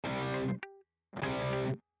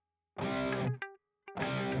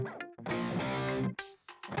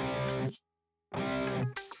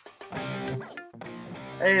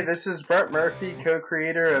Hey, this is Brett Murphy,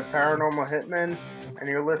 co-creator of Paranormal Hitmen, and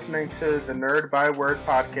you're listening to the Nerd by Word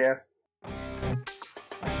podcast.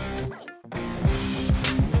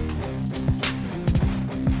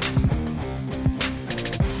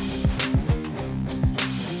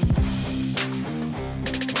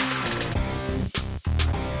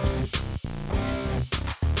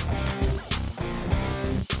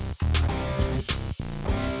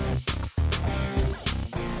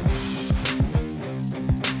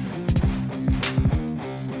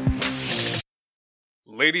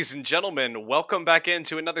 Ladies and gentlemen, welcome back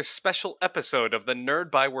into another special episode of the Nerd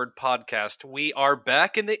by Word podcast. We are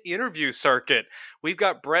back in the interview circuit. We've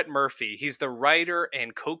got Brett Murphy. He's the writer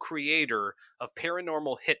and co-creator of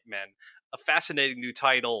Paranormal Hitmen, a fascinating new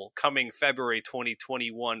title coming February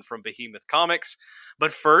 2021 from Behemoth Comics.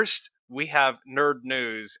 But first, we have nerd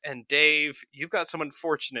news. And Dave, you've got some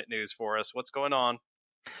unfortunate news for us. What's going on?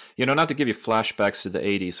 You know, not to give you flashbacks to the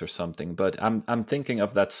 80s or something, but I'm thinking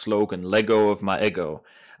of that slogan, Lego of my ego.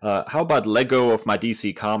 How about Lego of my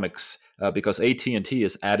DC Comics? Because AT&T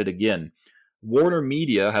is at it again. Warner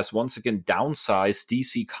Media has once again downsized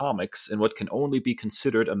DC Comics in what can only be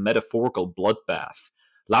considered a metaphorical bloodbath.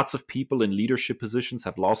 Lots of people in leadership positions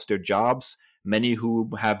have lost their jobs, many who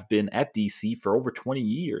have been at DC for over 20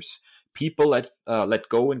 years. People let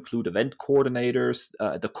go include event coordinators,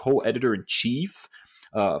 the co-editor-in-chief,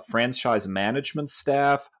 franchise management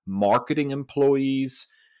staff, marketing employees.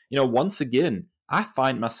 You know, once again, I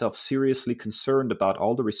find myself seriously concerned about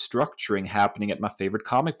all the restructuring happening at my favorite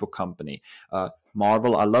comic book company.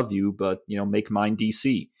 Marvel, I love you, but, make mine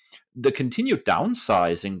DC. The continued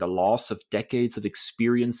downsizing, the loss of decades of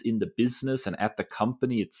experience in the business and at the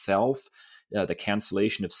company itself, the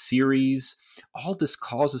cancellation of series, all this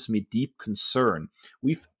causes me deep concern.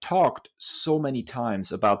 We've talked so many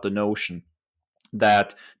times about the notion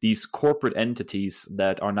that these corporate entities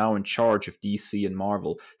that are now in charge of DC and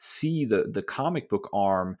Marvel see the comic book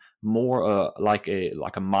arm more like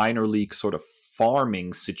a minor league sort of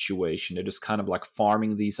farming situation. They're just kind of like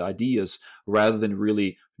farming these ideas rather than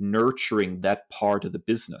really nurturing that part of the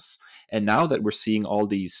business. And now that we're seeing all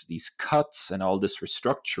these cuts and all this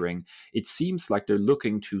restructuring, it seems like they're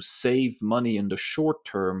looking to save money in the short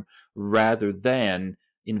term rather than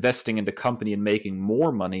investing in the company and making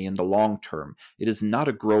more money in the long term. It is not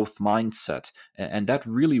a growth mindset, and that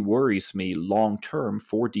really worries me long term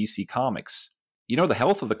for DC Comics. You know, the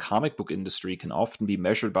health of the comic book industry can often be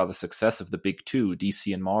measured by the success of the big two,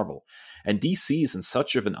 DC and Marvel. And DC is in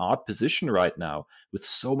such of an odd position right now, with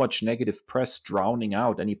so much negative press drowning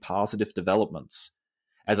out any positive developments.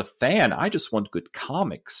 As a fan, I just want good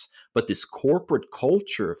comics, but this corporate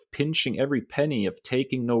culture of pinching every penny, of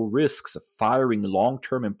taking no risks, of firing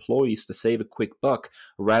long-term employees to save a quick buck,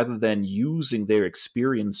 rather than using their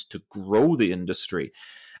experience to grow the industry,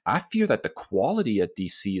 I fear that the quality at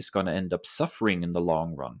DC is going to end up suffering in the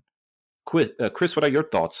long run. Chris, what are your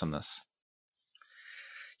thoughts on this?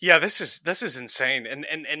 Yeah, this is insane,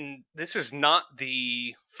 and this is not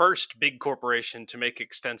the first big corporation to make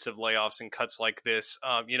extensive layoffs and cuts like this.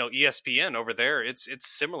 ESPN over there, it's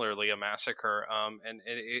similarly a massacre, and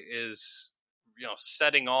it is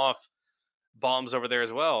setting off bombs over there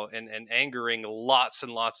as well, and angering lots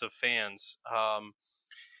and lots of fans.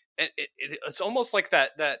 And it's almost like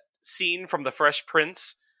that scene from The Fresh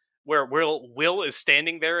Prince, where Will is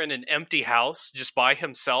standing there in an empty house just by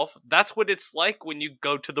himself. That's what it's like when you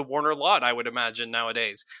go to the Warner lot, I would imagine,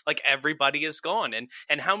 nowadays. Like, everybody is gone.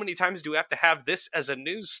 And how many times do we have to have this as a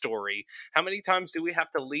news story? How many times do we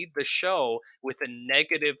have to lead the show with a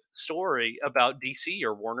negative story about DC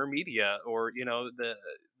or Warner Media, or the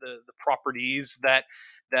properties that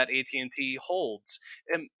AT&T holds?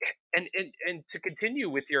 And to continue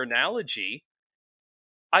with your analogy,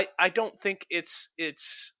 I don't think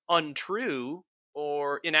it's untrue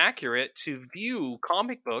or inaccurate to view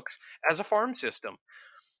comic books as a farm system.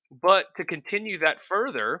 But to continue that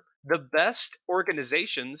further, the best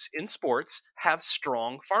organizations in sports have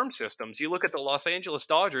strong farm systems. You look at the Los Angeles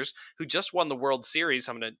Dodgers, who just won the World Series.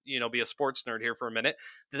 I'm going to, be a sports nerd here for a minute.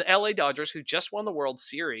 The LA Dodgers, who just won the World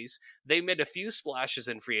Series, they made a few splashes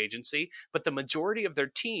in free agency, but the majority of their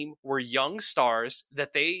team were young stars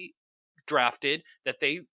that they drafted, that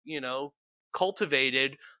they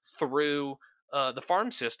cultivated through the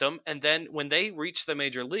farm system, and then when they reached the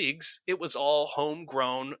major leagues, it was all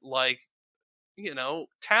homegrown,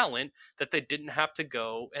 talent that they didn't have to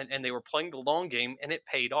go, and they were playing the long game, and it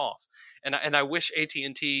paid off. And I wish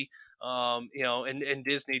AT&T and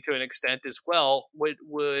Disney, to an extent as well,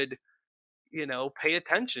 would pay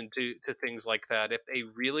attention to things like that. If they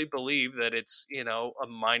really believe that it's a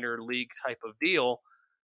minor league type of deal,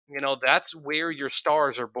 That's where your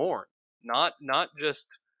stars are born, not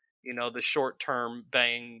just the short term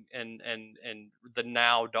bang and the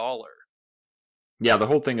now dollar. Yeah, the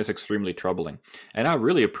whole thing is extremely troubling. And I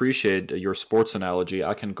really appreciate your sports analogy.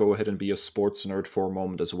 I can go ahead and be a sports nerd for a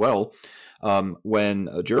moment as well. When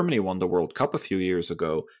Germany won the World Cup a few years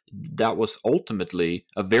ago, that was ultimately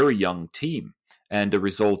a very young team and a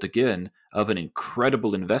result, again, of an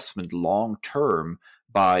incredible investment long term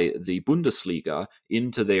by the Bundesliga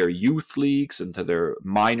into their youth leagues, into their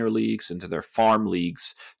minor leagues, into their farm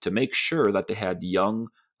leagues to make sure that they had young,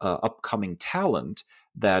 upcoming talent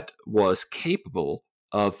that was capable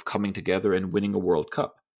of coming together and winning a World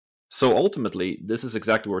Cup. So ultimately, this is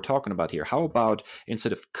exactly what we're talking about here. How about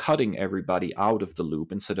instead of cutting everybody out of the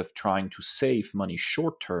loop, instead of trying to save money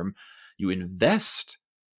short term, you invest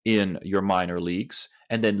in your minor leagues,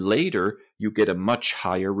 and then later you get a much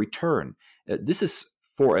higher return. This is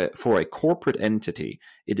for a corporate entity.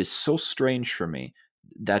 It is so strange for me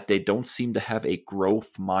that they don't seem to have a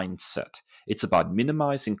growth mindset. It's about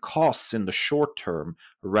minimizing costs in the short term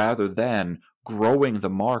rather than growing the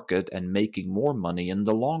market and making more money in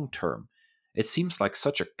the long term. It seems like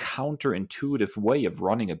such a counterintuitive way of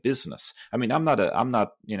running a business. I mean, I'm not a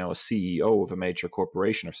CEO of a major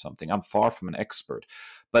corporation or something. I'm far from an expert.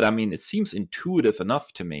 But I mean, it seems intuitive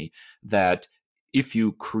enough to me that if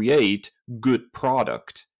you create good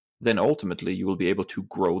product, then ultimately you will be able to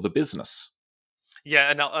grow the business.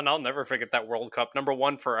 Yeah, and I'll never forget that World Cup. Number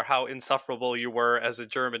one, for how insufferable you were as a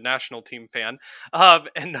German national team fan,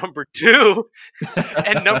 and number two,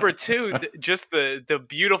 just the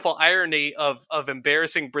beautiful irony of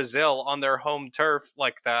embarrassing Brazil on their home turf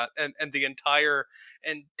like that, and the entire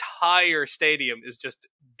stadium is just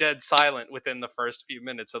dead silent within the first few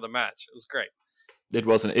minutes of the match. It was great. It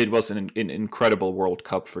was an incredible World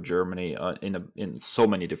Cup for Germany in so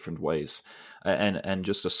many different ways, and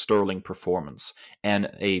just a sterling performance and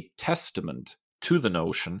a testament to the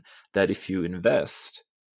notion that if you invest,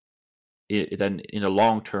 then in the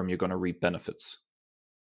long term you're going to reap benefits.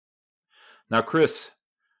 Now, Chris,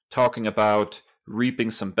 talking about reaping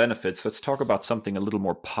some benefits, let's talk about something a little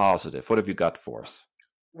more positive. What have you got for us?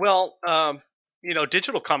 Well,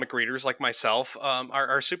 digital comic readers like myself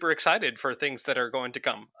are super excited for things that are going to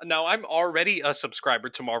come. Now, I'm already a subscriber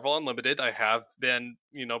to Marvel Unlimited. I have been,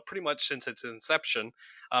 pretty much since its inception.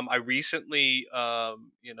 I recently,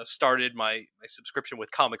 started my subscription with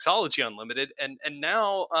Comixology Unlimited, and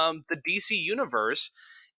now the DC universe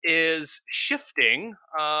is shifting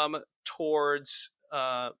towards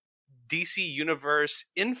DC Universe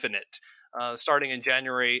Infinite, starting in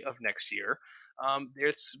January of next year.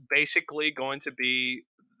 It's basically going to be,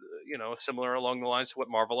 similar along the lines of what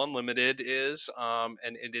Marvel Unlimited is,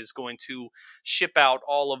 and it is going to ship out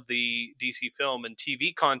all of the DC film and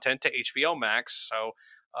TV content to HBO Max. So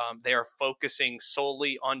they are focusing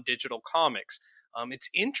solely on digital comics. It's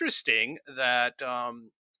interesting that I'm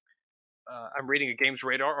reading a Games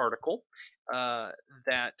Radar article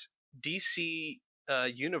that DC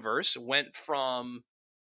Universe went from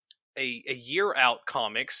a year out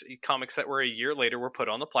comics that were a year later were put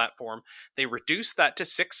on the platform. They reduced that to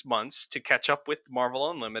 6 months to catch up with Marvel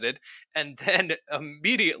Unlimited, and then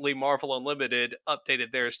immediately Marvel Unlimited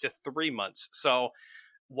updated theirs to 3 months. So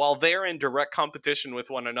while they're in direct competition with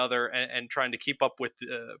one another and trying to keep up with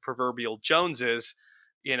the proverbial Joneses,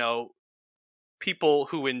 people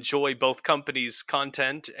who enjoy both companies'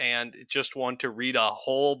 content and just want to read a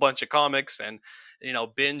whole bunch of comics and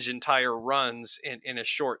binge entire runs in a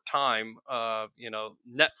short time,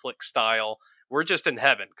 Netflix style, we're just in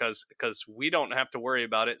heaven because we don't have to worry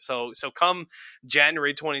about it. So come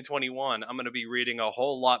January 2021, I'm going to be reading a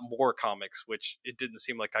whole lot more comics, which it didn't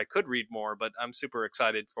seem like I could read more, but I'm super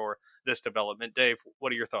excited for this development. Dave,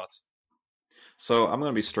 what are your thoughts? So I'm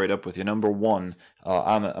going to be straight up with you. Number one,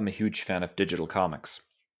 I'm a huge fan of digital comics,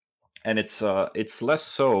 and it's less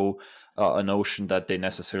so a notion that they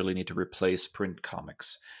necessarily need to replace print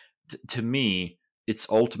comics. To me, it's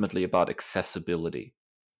ultimately about accessibility.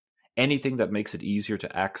 Anything that makes it easier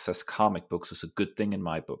to access comic books is a good thing in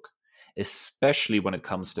my book, especially when it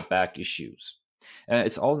comes to back issues. And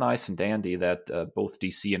it's all nice and dandy that both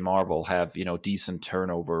DC and Marvel have, decent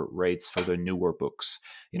turnover rates for their newer books.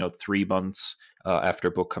 3 months after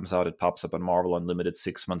a book comes out, it pops up on Marvel Unlimited.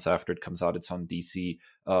 6 months after it comes out, it's on DC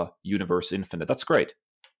Universe Infinite. That's great.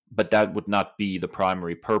 But that would not be the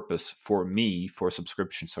primary purpose for me for a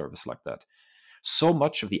subscription service like that. So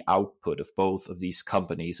much of the output of both of these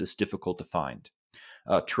companies is difficult to find.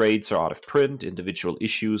 Trades are out of print, individual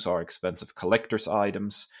issues are expensive collector's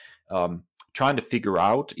items. Trying to figure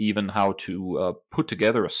out even how to put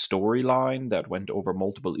together a storyline that went over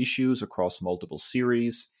multiple issues across multiple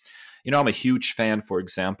series I'm a huge fan, for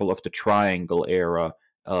example, of the Triangle era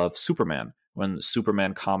of Superman, when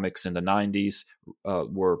Superman comics in the 90s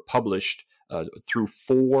were published through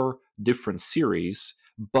 4 different series,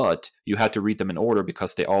 but you had to read them in order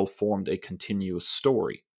because they all formed a continuous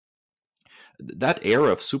story. That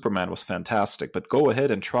era of Superman was fantastic, but go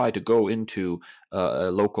ahead and try to go into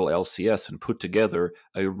a local LCS and put together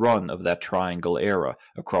a run of that Triangle era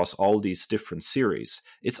across all these different series.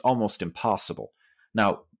 It's almost impossible.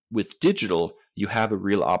 Now, with digital, you have a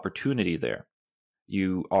real opportunity there.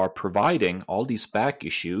 You are providing all these back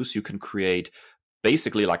issues. You can create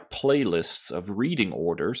basically like playlists of reading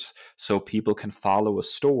orders so people can follow a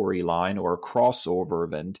storyline or a crossover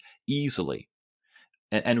event easily.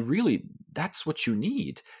 And really, that's what you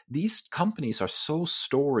need. These companies are so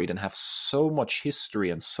storied and have so much history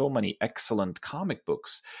and so many excellent comic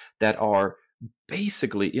books that are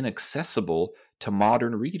basically inaccessible to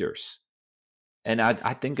modern readers. And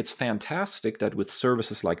I think it's fantastic that with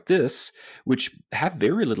services like this, which have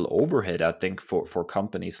very little overhead, I think, for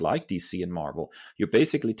companies like DC and Marvel, you're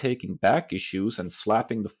basically taking back issues and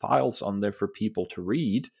slapping the files on there for people to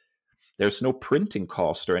read. There's no printing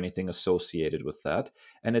cost or anything associated with that.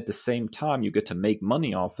 And at the same time, you get to make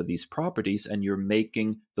money off of these properties and you're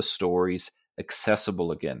making the stories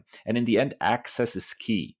accessible again. And in the end, access is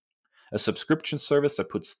key. A subscription service that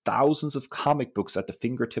puts thousands of comic books at the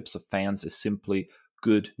fingertips of fans is simply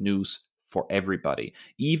good news for everybody,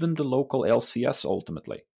 even the local LCS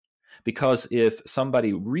ultimately. Because if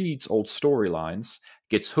somebody reads old storylines,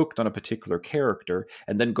 gets hooked on a particular character,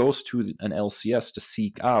 and then goes to an LCS to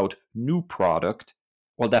seek out new product,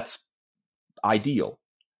 well, that's ideal.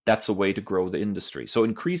 That's a way to grow the industry. So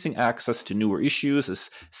increasing access to newer issues is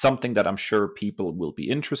something that I'm sure people will be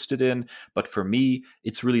interested in. But for me,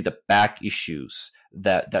 it's really the back issues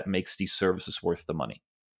that makes these services worth the money.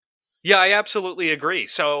 Yeah, I absolutely agree.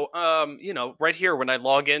 So, right here, when I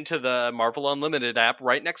log into the Marvel Unlimited app,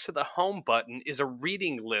 right next to the home button is a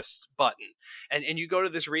reading list button. And you go to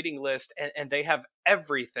this reading list and they have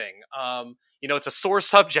everything. It's a sore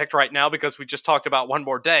subject right now because we just talked about One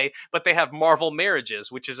More Day, but they have Marvel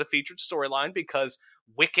Marriages, which is a featured storyline because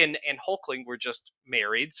Wiccan and Hulkling were just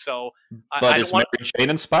married. So But I is don't want Mary Jane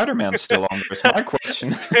and Spider-Man still on there? Is my question.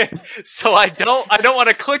 so I don't want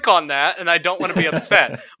to click on that and I don't want to be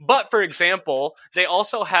upset. But for example, they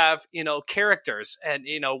also have, characters, and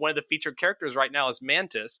one of the featured characters right now is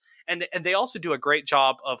Mantis, and they also do a great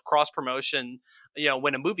job of cross promotion,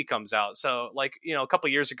 when a movie comes out. So like, a couple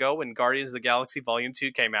years ago when Guardians of the Galaxy Volume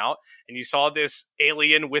 2 came out and you saw this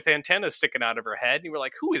alien with antennas sticking out of her head and you were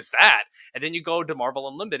like, who is that? And then you go to Marvel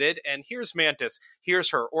Unlimited and here's Mantis.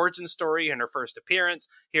 Here's her origin story and her first appearance.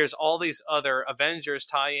 Here's all these other Avengers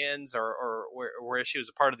tie-ins or where she was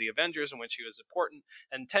a part of the Avengers and when she was important,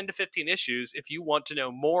 and 10 to 15 issues if you want to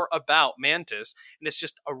know more about Mantis. And it's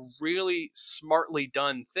just a really smartly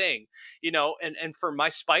done thing, and for my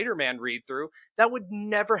Spider-Man read through, that would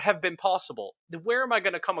never have been possible. Where am I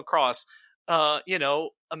going to come across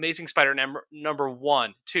Amazing Spider-Man number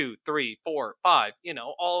 1, 2, 3, 4, 5,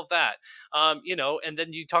 all of that. And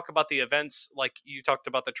then you talk about the events, like you talked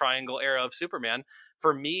about the Triangle era of Superman.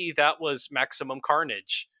 For me, that was Maximum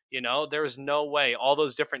Carnage. There was no way all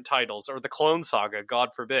those different titles, or the Clone Saga, God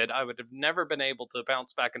forbid, I would have never been able to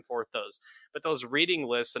bounce back and forth those. But those reading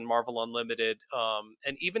lists in Marvel Unlimited,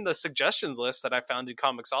 and even the suggestions list that I found in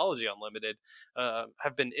Comixology Unlimited,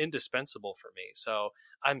 have been indispensable for me. So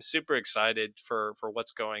I'm super excited for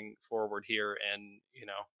what's going forward here, and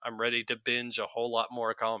I'm ready to binge a whole lot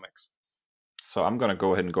more comics. So I'm going to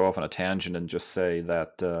go ahead and go off on a tangent and just say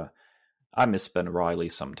that I miss Ben Reilly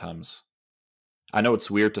sometimes. I know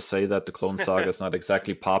it's weird to say that the Clone Saga is not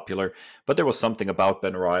exactly popular, but there was something about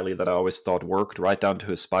Ben Reilly that I always thought worked, right down to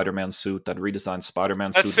his Spider-Man suit. That redesigned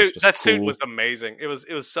Spider-Man suit was just suit cool. was amazing. It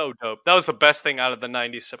was so dope. That was the best thing out of the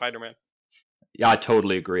 90s Spider-Man. Yeah, I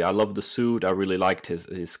totally agree. I love the suit. I really liked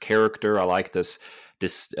his character. I liked this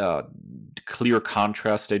clear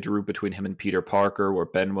contrast they drew between him and Peter Parker, where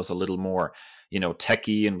Ben was a little more,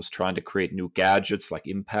 techie and was trying to create new gadgets like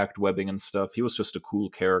impact webbing and stuff. He was just a cool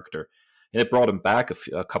character. And it brought him back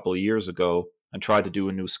a couple of years ago and tried to do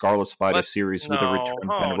a new Scarlet Spider series with a return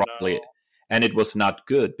Ben Reilly. No. And it was not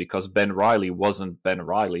good because Ben Reilly wasn't Ben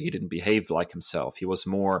Reilly. He didn't behave like himself. He was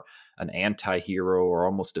more an anti-hero or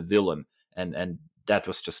almost a villain. And that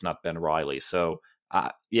was just not Ben Reilly. So,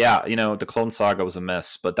 the Clone Saga was a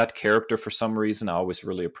mess. But that character, for some reason, I always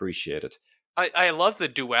really appreciate it. I love the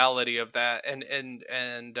duality of that. And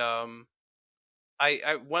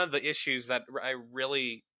I one of the issues that I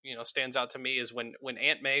really stands out to me is when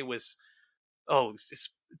Aunt May was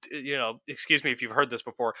excuse me if you've heard this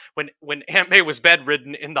before. When Aunt May was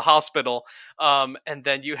bedridden in the hospital, and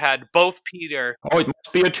then you had both Peter. Oh, it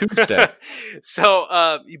must be a Tuesday.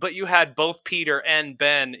 But you had both Peter and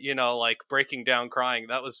Ben, like breaking down, crying.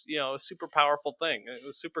 That was, a super powerful thing. It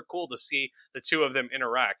was super cool to see the two of them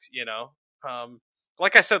interact.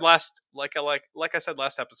 Like I said last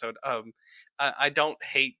episode, I don't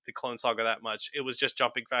hate the Clone Saga that much. It was just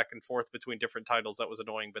jumping back and forth between different titles that was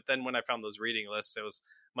annoying. But then when I found those reading lists, it was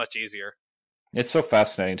much easier. It's so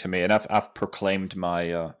fascinating to me, and I've proclaimed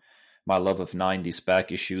my my love of '90s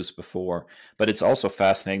back issues before, but it's also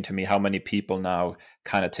fascinating to me how many people now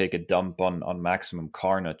kind of take a dump on Maximum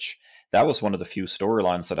Carnage. That was one of the few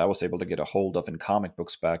storylines that I was able to get a hold of in comic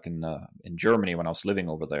books back in Germany when I was living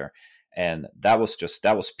over there. And that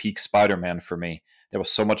was peak Spider-Man for me. There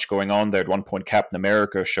was so much going on there. At one point, Captain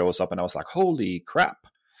America shows up, and I was like, "Holy crap!"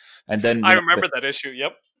 And then I remember that issue.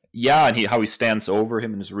 Yep. Yeah, and how he stands over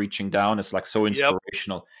him and is reaching down is like so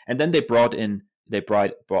inspirational. Yep. And then they brought in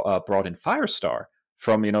Firestar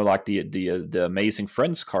from like the Amazing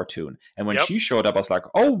Friends cartoon. And when she showed up, I was like,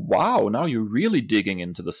 "Oh wow! Now you're really digging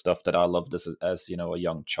into the stuff that I loved as a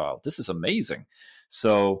young child. This is amazing."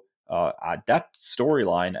 So. That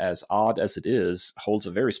storyline, as odd as it is, holds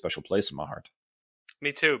a very special place in my heart.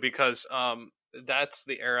 Me too, because that's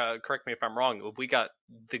the era, correct me if I'm wrong, we got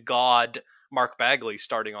the god Mark Bagley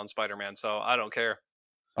starting on Spider-Man, so I don't care.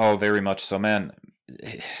 Oh, very much so, man.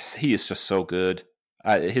 He is just so good.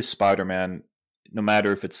 His Spider-Man, no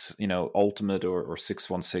matter if it's, Ultimate or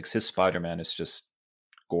 616, his Spider-Man is just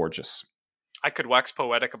gorgeous. I could wax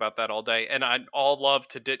poetic about that all day, and I'd all love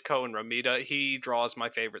to Ditko and Romita. He draws my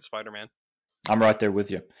favorite Spider-Man. I'm right there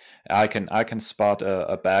with you. I can spot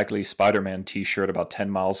a Bagley Spider-Man T-shirt about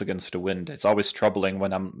 10 miles against the wind. It's always troubling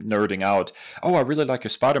when I'm nerding out. "Oh, I really like your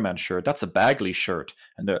Spider-Man shirt. That's a Bagley shirt."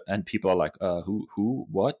 And people are like, who,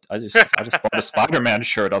 what? I just bought a Spider-Man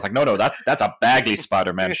shirt. I was like, no, that's a Bagley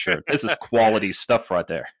Spider-Man shirt. This is quality stuff right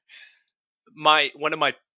there. One of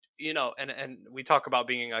my and we talk about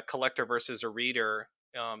being a collector versus a reader.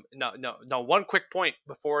 No. One quick point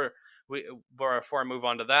before I move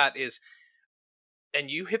on to that is,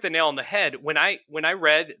 and you hit the nail on the head. When I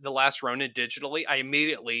read The Last Ronin digitally, I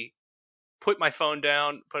immediately put my phone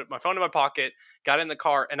down, put my phone in my pocket, got in the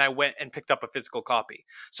car, and I went and picked up a physical copy.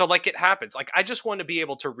 So it happens. I just want to be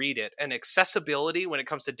able to read it, and accessibility when it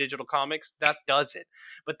comes to digital comics, that does it.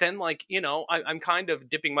 But then I'm kind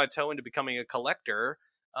of dipping my toe into becoming a collector.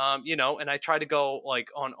 And I try to go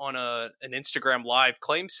on an Instagram live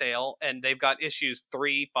claim sale, and they've got issues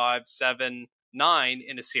 3, 5, 7, 9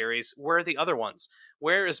 in a series. Where are the other ones?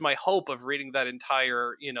 Where is my hope of reading that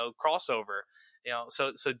entire, crossover?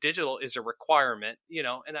 So digital is a requirement,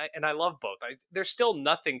 and I love both. There's still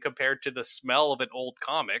nothing compared to the smell of an old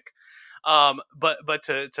comic. But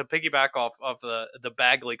to piggyback off of the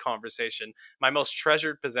Bagley conversation, my most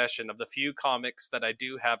treasured possession of the few comics that I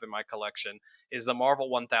do have in my collection is the Marvel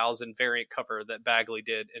 1000 variant cover that Bagley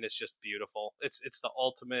did, and it's just beautiful. It's the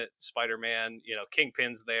ultimate Spider-Man.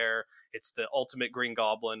 Kingpin's there. It's the ultimate Green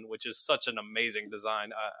Goblin, which is such an amazing design.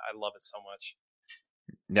 I love it so much.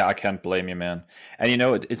 Yeah, I can't blame you, man. And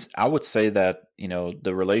it's I would say that,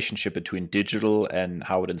 the relationship between digital and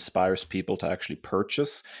how it inspires people to actually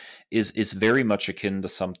purchase is very much akin to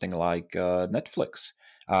something like Netflix.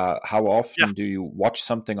 How often do you watch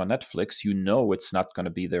something on Netflix? It's not going to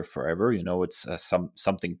be there forever. It's some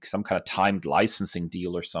kind of timed licensing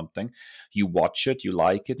deal or something. You watch it, you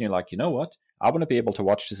like it, and you're like, you know what? I want to be able to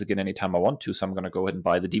watch this again anytime I want to, so I'm going to go ahead and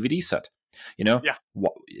buy the DVD set.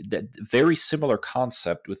 That very similar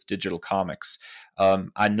concept with digital comics.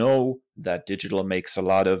 I know that digital makes a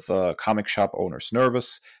lot of comic shop owners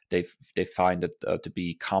nervous. They find it to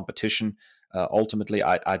be competition. Ultimately,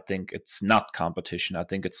 I think it's not competition. I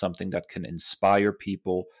think it's something that can inspire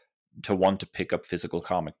people to want to pick up physical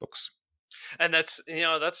comic books. And that's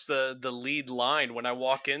the lead line when I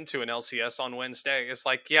walk into an LCS on Wednesday. It's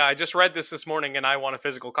like, yeah, I just read this morning and I want a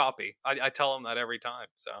physical copy. I tell them that every time.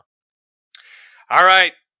 So, all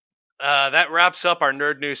right. That wraps up our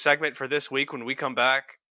Nerd News segment for this week. When we come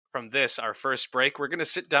back from this, our first break, we're going to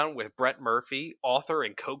sit down with Brett Murphy, author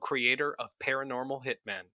and co-creator of Paranormal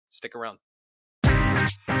Hitmen. Stick around.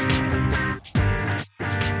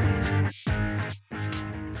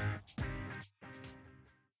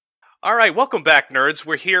 All right, welcome back, nerds.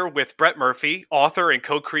 We're here with Brett Murphy, author and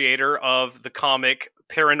co-creator of the comic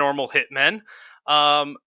Paranormal Hitmen.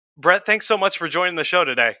 Brett, thanks so much for joining the show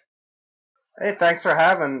today. Hey, thanks for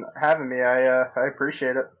having me. I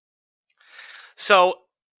appreciate it. So,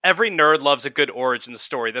 Every nerd loves a good origin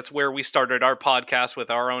story. That's where we started our podcast, with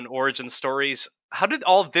our own origin stories. How did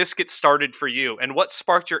all this get started for you, and what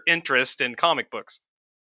sparked your interest in comic books?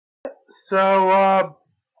 So,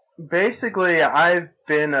 basically, I've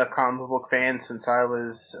been a comic book fan since I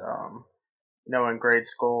was, in grade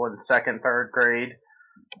school, in second, third grade.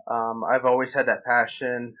 I've always had that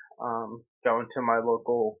passion, going to my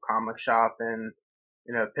local comic shop and,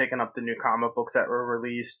 picking up the new comic books that were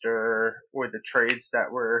released, or the trades that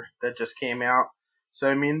just came out. So,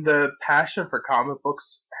 I mean, the passion for comic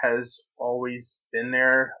books has always been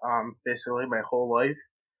there, basically my whole life.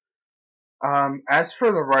 As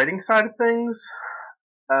for the writing side of things,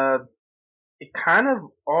 uh, it kind of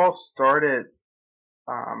all started,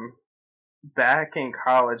 um, back in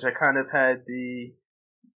college. I kind of had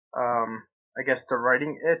I guess the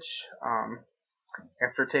writing itch,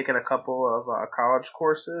 after taking a couple of college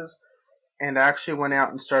courses, and I actually went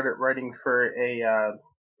out and started writing for a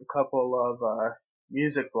couple of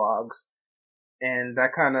music blogs, and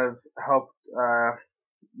that kind of helped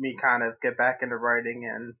me kind of get back into writing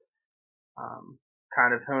and,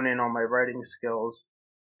 kind of hone in on my writing skills.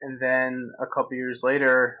 And then a couple years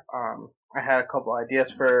later, I had a couple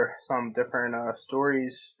ideas for some different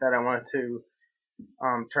stories that I wanted to,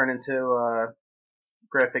 turn into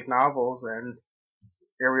graphic novels, and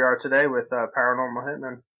here we are today with Paranormal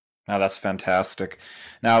Hitmen. Now that's fantastic.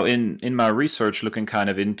 Now, in my research, looking kind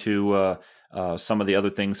of into some of the other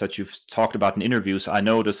things that you've talked about in interviews, I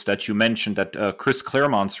noticed that you mentioned that Chris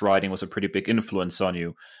Claremont's writing was a pretty big influence on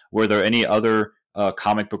you. Were there any other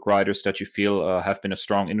comic book writers that you feel have been a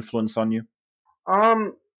strong influence on you?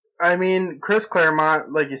 Um, I mean, Chris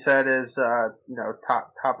Claremont, like you said, is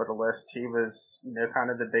top of the list. He was,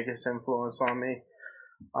 kind of the biggest influence on me.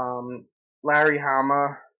 Um, Larry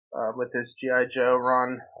Hama, with his GI Joe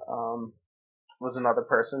run, was another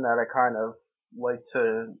person that I kind of like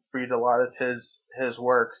to read a lot of his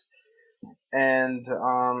works, and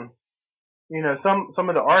some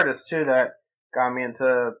of the artists too that got me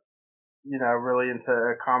into, really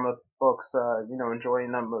into comic books,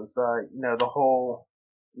 enjoying them was, the whole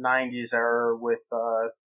 90s era with,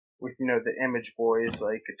 the Image Boys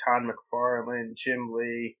like Todd McFarlane, Jim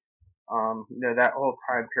Lee. That whole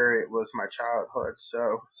time period was my childhood.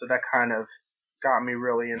 So that kind of got me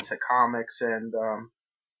really into comics and,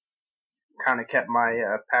 kind of kept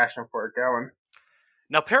my passion for it going.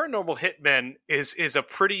 Now, Paranormal Hitmen is a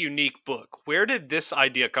pretty unique book. Where did this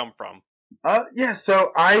idea come from? Yeah,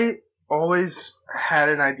 so I always had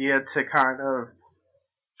an idea to kind of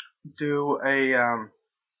do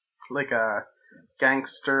like a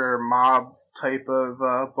gangster mob type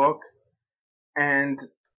of book, and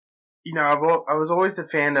I was always a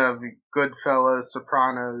fan of Goodfellas,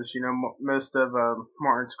 Sopranos, most of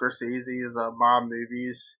Martin Scorsese's mob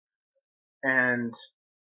movies, and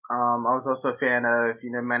I was also a fan of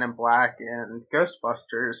Men in Black and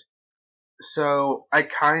Ghostbusters. So I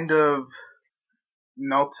kind of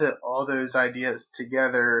melted all those ideas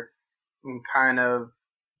together and kind of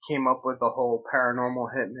came up with the whole Paranormal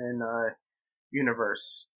Hitman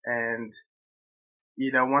universe. And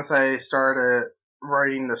once I started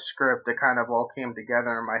writing the script, it kind of all came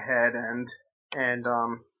together in my head, and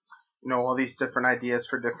all these different ideas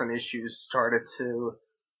for different issues started to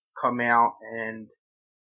come out, and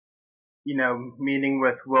meeting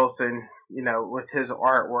with Wilson, with his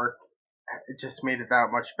artwork, it just made it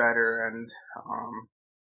that much better, and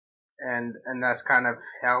that's kind of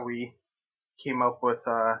how we came up with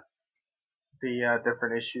the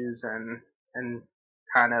different issues, and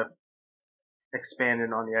kind of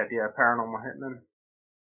expanded on the idea of Paranormal Hitman.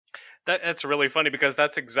 That's really funny, because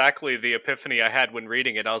that's exactly the epiphany I had when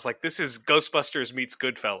reading it. I was like, this is Ghostbusters meets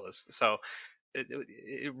Goodfellas. So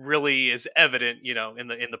it really is evident, in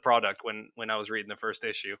the product when I was reading the first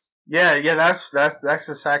issue. Yeah, that's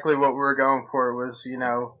exactly what we were going for. Was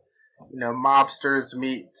mobsters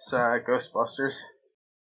meets Ghostbusters.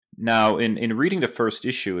 Now, in reading the first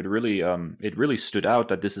issue, it really stood out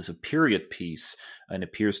that this is a period piece and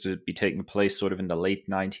appears to be taking place sort of in the late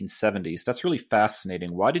 1970s. That's really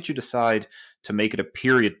fascinating. Why did you decide to make it a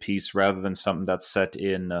period piece rather than something that's set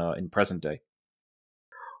in present day?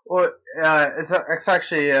 Well, it's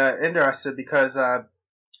actually interesting because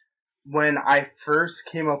when I first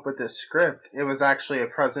came up with this script, it was actually a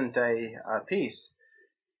present day piece,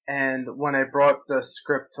 and when I brought the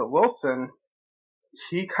script to Wilson,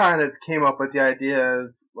 he kind of came up with the idea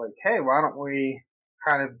of like, hey, why don't we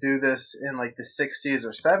kind of do this in like the 60s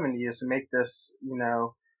or 70s and make this,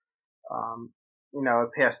 um, a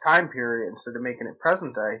past time period instead of making it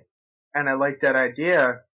present day. And I liked that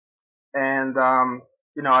idea. And,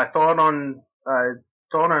 I thought on,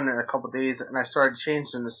 thought on it a couple of days, and I started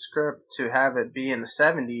changing the script to have it be in the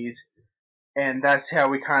 70s, and that's how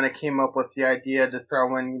we kind of came up with the idea to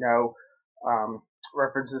throw in, um,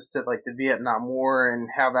 references to like the Vietnam War and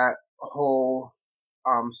how that whole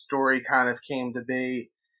story kind of came to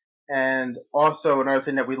be. And also another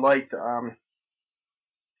thing that we liked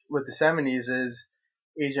with the 70s is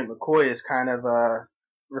Agent McCoy is kind of a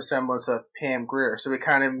resemblance of Pam Grier, so we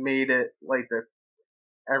kind of made it like the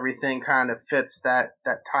everything kind of fits that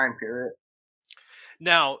time period.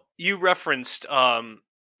 Now, you referenced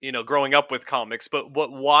growing up with comics, but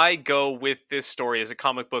why go with this story as a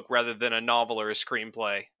comic book rather than a novel or a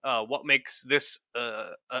screenplay? What makes this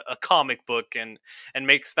a comic book and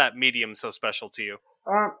makes that medium so special to you?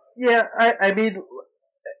 Yeah, I mean,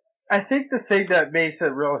 I think the thing that makes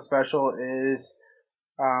it real special is,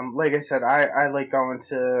 like I said, I like going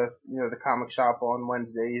to the comic shop on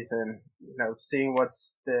Wednesdays and seeing what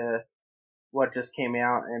just came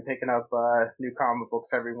out and picking up new comic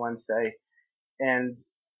books every Wednesday. And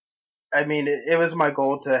I mean, it was my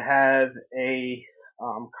goal to have a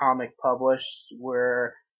comic published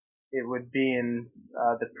where it would be in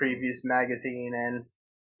the previews magazine and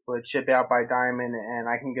would ship out by Diamond, and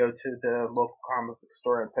I can go to the local comic book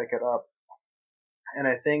store and pick it up. And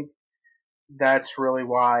I think that's really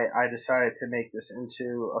why I decided to make this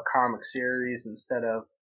into a comic series instead of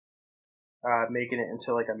making it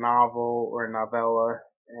into like a novel or a novella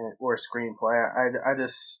or a screenplay.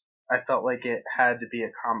 I felt like it had to be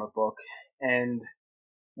a comic book. And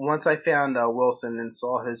once I found Wilson and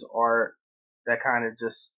saw his art, that kind of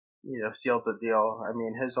just sealed the deal. I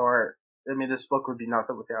mean, his art. I mean, this book would be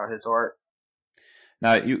nothing without his art.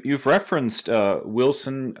 Now, you've referenced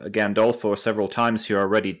Wilson Gandolfo several times here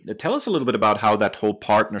already. Tell us a little bit about how that whole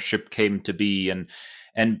partnership came to be, and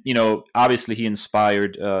obviously he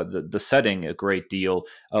inspired the setting a great deal.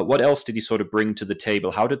 What else did he sort of bring to the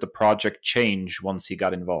table? How did the project change once he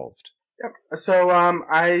got involved? Yep. So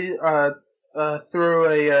I through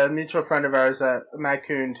a mutual friend of ours, Matt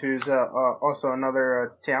Coons, who's also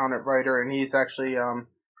another talented writer, and he's actually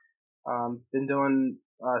been doing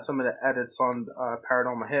some of the edits on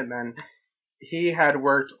Paranormal Hitmen. He had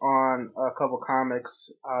worked on a couple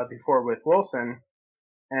comics before with Wilson,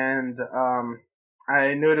 and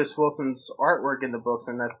I noticed Wilson's artwork in the books,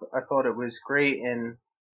 and I thought it was great in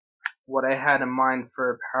what I had in mind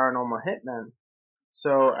for Paranormal Hitmen.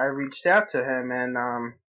 So I reached out to him, and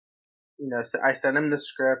I sent him the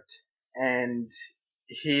script, and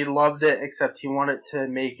he loved it. Except he wanted to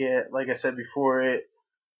make it, like I said before, it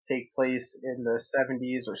take place in the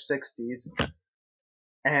 70s or 60s,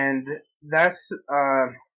 and that's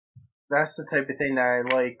that's the type of thing that I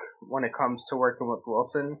like when it comes to working with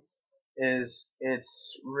Wilson. Is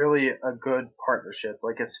it's really a good partnership.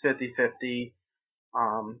 Like it's 50-50.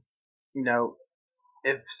 Um, you know,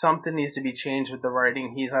 if something needs to be changed with the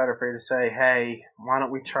writing, he's not afraid to say, "Hey, why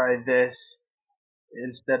don't we try this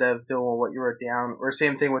instead of doing what you wrote down?" Or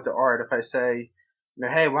same thing with the art. If I say,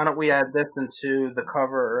 "Hey, why don't we add this into the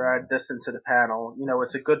cover or add this into the panel?"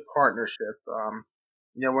 It's a good partnership.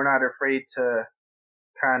 We're not afraid to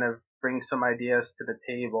kind of bring some ideas to the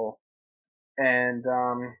table. And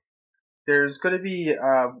there's going to be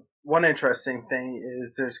one interesting thing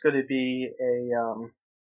is there's going to be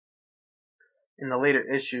in the later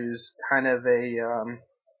issues kind of a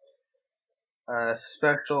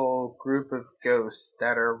special group of ghosts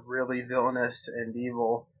that are really villainous and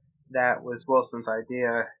evil. That was Wilson's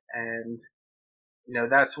idea, and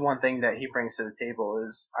that's one thing that he brings to the table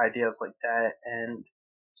is ideas like that. And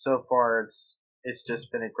so far, it's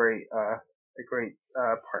just been a great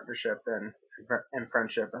partnership and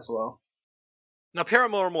friendship as well. Now,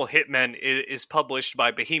 Paranormal Hitmen is published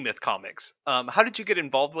by Behemoth Comics. How did you get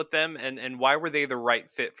involved with them, and why were they the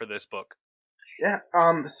right fit for this book? Yeah.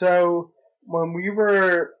 So when we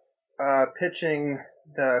were pitching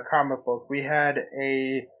the comic book, we had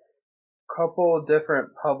a couple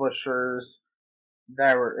different publishers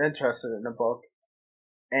that were interested in the book,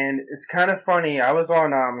 and it's kind of funny. I was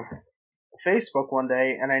on Facebook one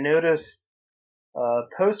day, and I noticed a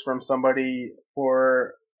post from somebody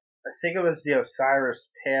for I think it was the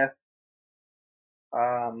Osiris Path.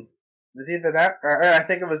 It was either that, or I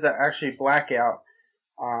think it was actually Blackout,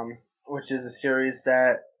 which is a series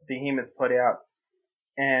that Behemoth put out.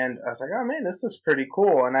 And I was like, oh man, this looks pretty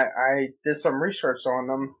cool. And I did some research on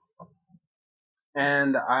them,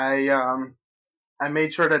 and I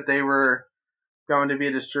made sure that they were going to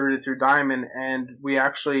be distributed through Diamond, and we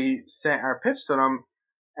actually sent our pitch to them.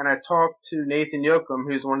 And I talked to Nathan Yoakum,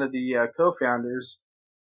 who's one of the co-founders,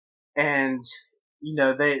 and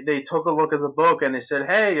they took a look at the book and they said,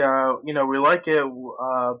 hey, we like it.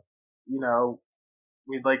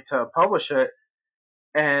 we'd like to publish it.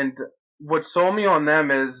 And what sold me on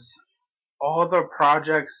them is all the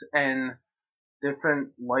projects and different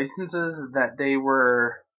licenses that they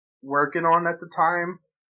were working on at the time.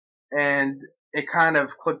 And it kind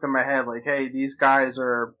of clicked in my head like, hey, these guys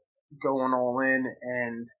are going all in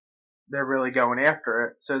and they're really going after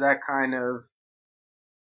it. So that kind of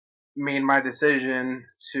made my decision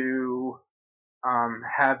to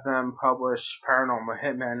have them publish Paranormal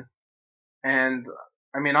Hitmen. And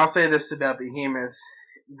I mean, I'll say this about Behemoth.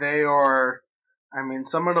 They are, I mean,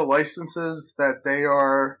 some of the licenses that they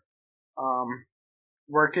are um,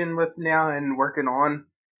 working with now and working on,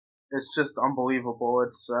 it's just unbelievable.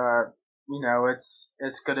 It's,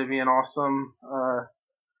 it's going to be an awesome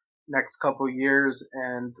next couple years.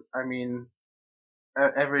 And I mean,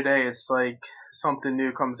 every day it's like something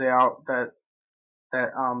new comes out that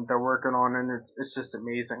they're working on, and it's just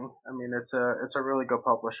amazing. I mean, it's a really good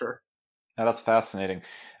publisher. Now, that's fascinating.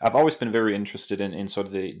 I've always been very interested in sort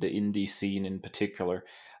of the indie scene in particular.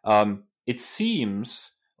 It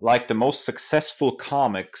seems like the most successful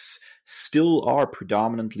comics still are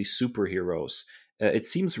predominantly superheroes. It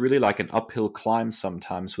seems really like an uphill climb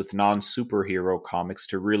sometimes with non-superhero comics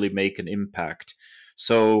to really make an impact.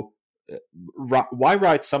 So, why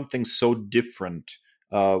write something so different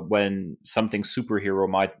when something superhero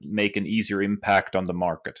might make an easier impact on the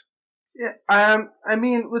market? Yeah, I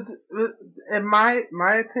mean, with in my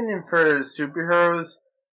opinion for superheroes,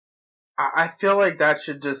 I feel like that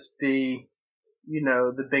should just be,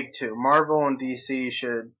 the big two. Marvel and DC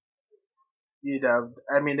should,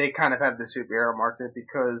 I mean, they kind of have the superhero market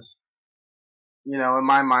because, in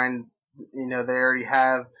my mind, they already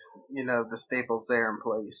have, the staples there in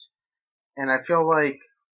place. And I feel like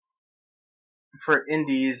for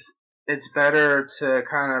indies, it's better to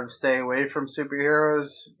kind of stay away from superheroes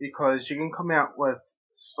because you can come out with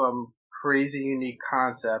some crazy unique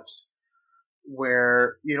concepts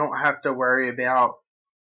where you don't have to worry about,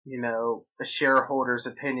 a shareholder's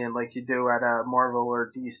opinion like you do at a Marvel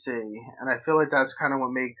or DC. And I feel like that's kind of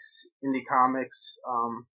what makes indie comics,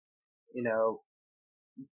 you know,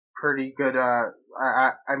 pretty good,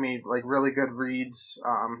 I mean, like really good reads,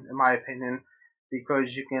 in my opinion,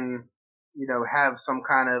 because you can, have some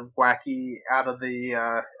kind of wacky out of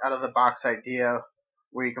the box idea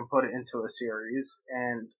where you can put it into a series.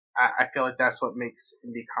 And I feel like that's what makes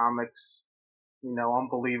indie comics,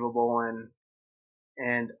 unbelievable.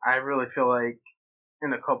 And I really feel like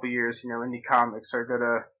in a couple years, indie comics are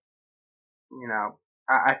gonna, you know,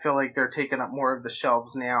 I feel like they're taking up more of the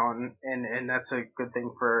shelves now, and that's a good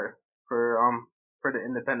thing for the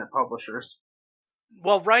independent publishers.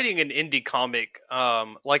 While writing an indie comic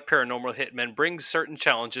like Paranormal Hitmen brings certain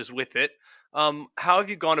challenges with it, how have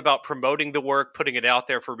you gone about promoting the work, putting it out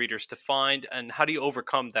there for readers to find, and how do you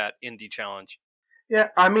overcome that indie challenge? Yeah,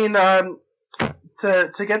 I mean,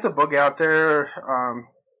 to get the book out there,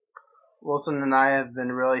 Wilson and I have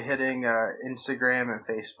been really hitting Instagram and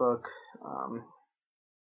Facebook um,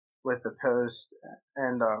 with the post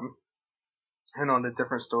and on the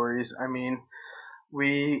different stories. I mean,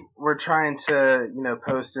 we're trying to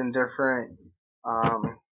post in different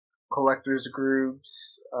um, collectors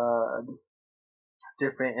groups,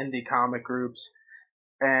 different indie comic groups,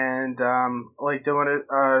 and like doing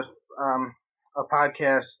a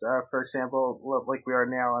podcast, for example, like we are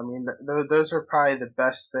now. I mean, those are probably the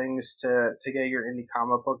best things to get your indie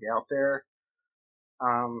comic book out there.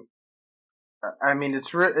 Um, I mean,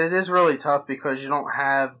 it is really tough because you don't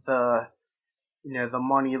have the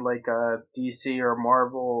money like DC or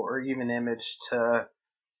Marvel or even Image to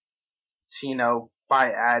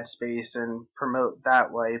buy ad space and promote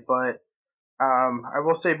that way. But I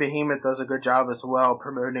will say Behemoth does a good job as well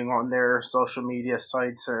promoting on their social media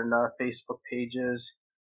sites and Facebook pages.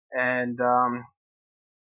 And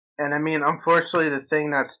and I mean, unfortunately, the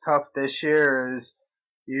thing that's tough this year is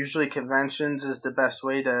usually conventions is the best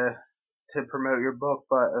way to promote your book,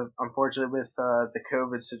 but unfortunately, with the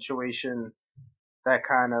COVID situation, that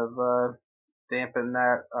kind of dampened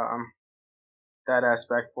that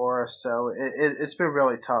aspect for us. So it's been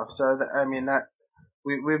really tough. So I mean that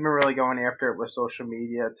we've been really going after it with social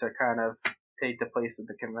media to kind of take the place of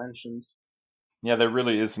the conventions. Yeah, there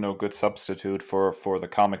really is no good substitute for the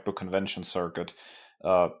comic book convention circuit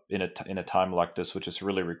in a time like this, which is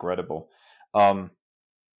really regrettable. Um,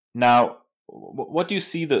 Now, what do you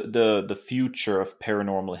see the future of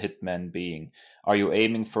Paranormal Hitmen being? Are you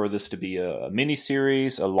aiming for this to be a mini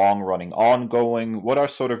series, a long running ongoing? What are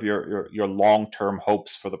sort of your long term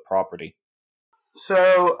hopes for the property?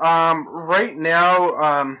 So right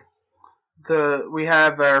now, we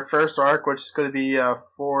have our first arc, which is going to be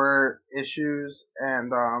 4 issues,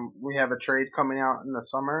 and we have a trade coming out in the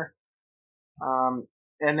summer. And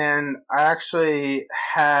then I actually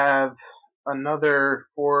have another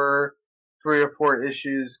 3 or 4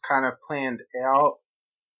 issues kind of planned out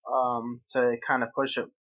to kind of push it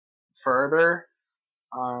further.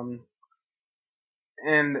 Um,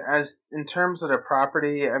 and as in terms of the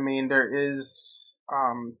property, I mean, there is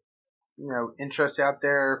interest out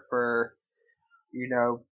there for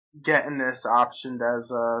getting this optioned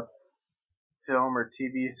as a film or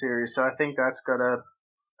TV series. So I think that's gonna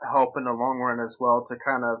help in the long run as well to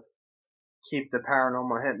kind of keep the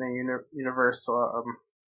Paranormal Hitman universe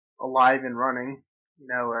alive and running.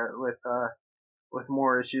 With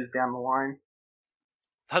more issues down the line.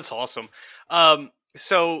 That's awesome.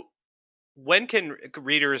 So when can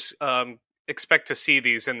readers expect to see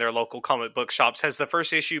these in their local comic book shops? Has the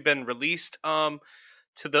first issue been released to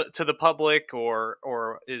the public, or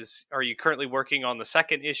are you currently working on the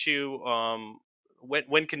second issue?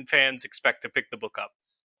 When can fans expect to pick the book up?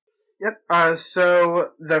 Yep.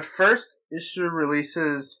 So the first issue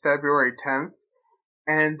releases February 10th,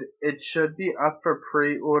 and it should be up for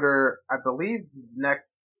pre-order. I believe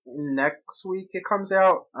next week it comes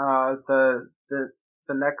out. The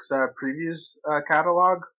next previews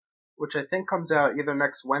catalog, which I think comes out either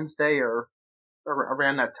next Wednesday or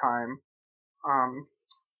around that time.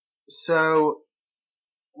 So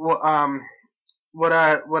what I'm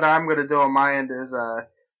gonna do on my end is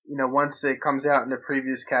once it comes out in the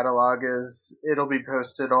previews catalog, is it'll be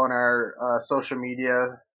posted on our social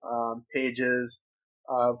media pages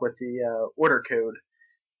with the order code.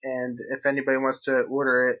 And if anybody wants to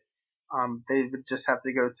order it, they would just have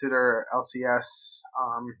to go to their LCS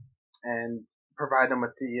and provide them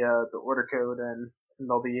with the order code, and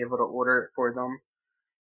they'll be able to order it for them.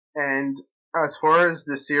 And as far as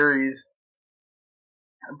the series,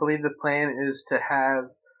 I believe the plan is to have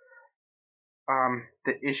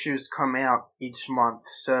the issues come out each month.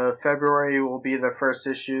 So February will be the first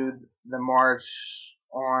issue. The March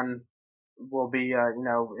on will be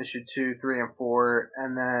issue 2, 3, and 4,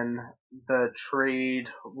 and then the trade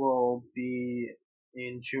will be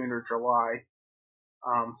in June or July.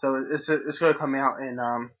 So it's going to come out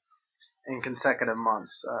in consecutive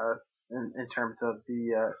months in terms of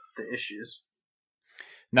the issues.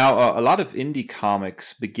 Now, a lot of indie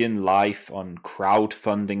comics begin life on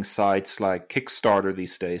crowdfunding sites like Kickstarter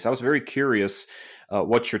these days. I was very curious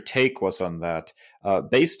what your take was on that.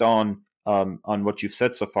 Based on what you've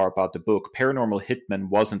said so far about the book, Paranormal Hitmen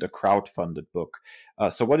wasn't a crowdfunded book.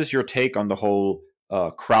 So what is your take on the whole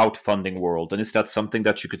crowdfunding world? And is that something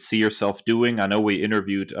that you could see yourself doing? I know we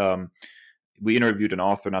interviewed an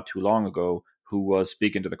author not too long ago who was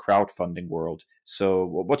big into the crowdfunding world. So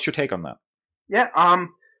what's your take on that? Yeah.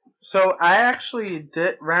 So I actually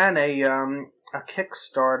ran a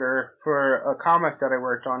Kickstarter for a comic that I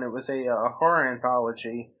worked on. It was a horror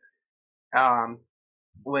anthology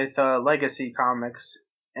with Legacy Comics,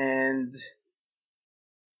 and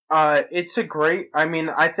it's a great. I mean,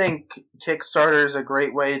 I think Kickstarter is a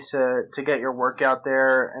great way to get your work out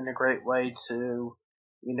there, and a great way to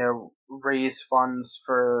raise funds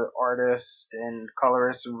for artists and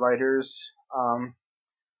colorists and writers.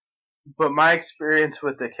 But my experience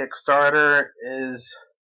with the Kickstarter is,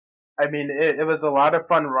 I mean, it was a lot of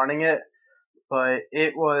fun running it, but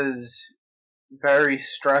it was very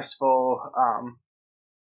stressful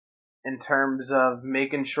in terms of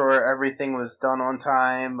making sure everything was done on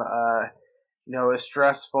time. It was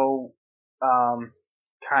stressful,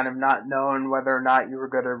 kind of not knowing whether or not you were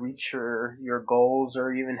going to reach your goals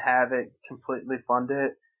or even have it completely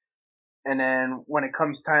funded. And then when it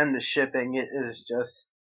comes time to shipping, it is just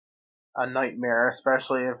a nightmare,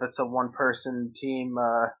 especially if it's a one-person team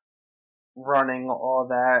running all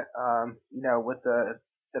that, with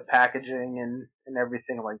the packaging and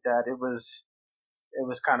everything like that. It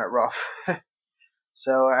was kind of rough.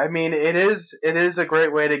 So I mean, it is a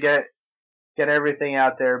great way to get everything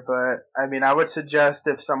out there. But I mean, I would suggest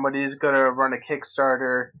if somebody's gonna run a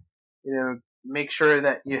Kickstarter, make sure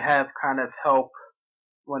that you have kind of help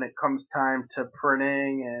when it comes time to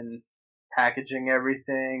printing and packaging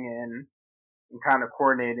everything and kind of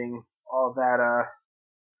coordinating all that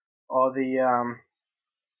all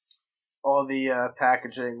the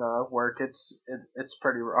packaging work. It's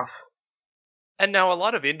pretty rough. And now a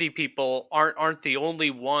lot of indie people aren't the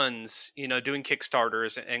only ones, doing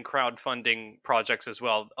Kickstarters and crowdfunding projects as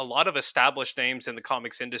well. A lot of established names in the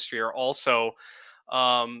comics industry are also,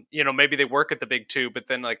 maybe they work at the big two, but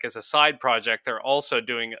then like as a side project, they're also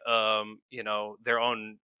doing, their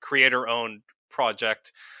own creator-owned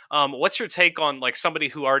project. What's your take on like somebody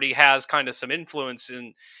who already has kind of some influence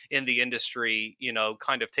in the industry, you know,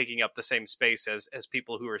 kind of taking up the same space as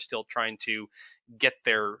people who are still trying to get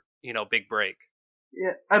their, you know, big break?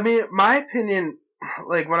 Yeah, I mean, my opinion,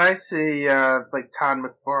 like when I see like Todd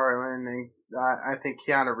McFarlane, and I think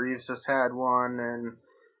Keanu Reeves just had one, and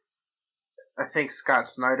I think Scott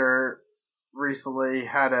Snyder recently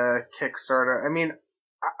had a Kickstarter. I mean,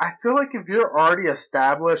 I feel like if you're already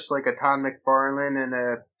established, like a Todd McFarlane and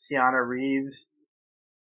a Keanu Reeves,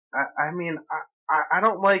 I mean, I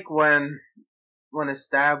don't like when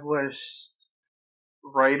established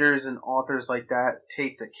writers and authors like that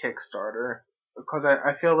take the Kickstarter, because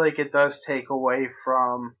I feel like it does take away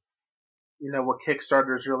from, you know, what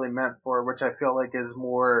Kickstarter is really meant for, which I feel like is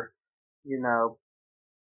more, you know,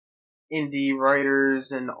 indie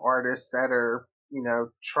writers and artists that are, you know,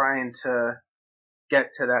 trying to get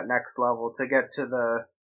to that next level, to get to the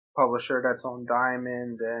publisher that's on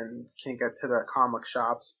Diamond and can get to the comic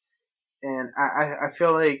shops. And I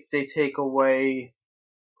feel like they take away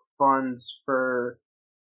funds for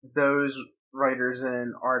those writers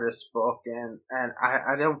and artists book, and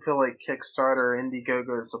I don't feel like Kickstarter or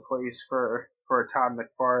Indiegogo is a place for a Todd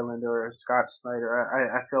McFarlane or a Scott Snyder.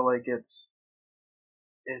 I feel like it's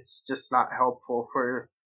just not helpful for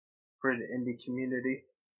the indie community.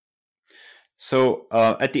 So,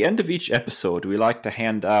 at the end of each episode, we like to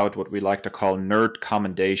hand out what we like to call nerd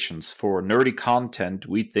commendations for nerdy content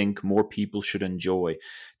we think more people should enjoy.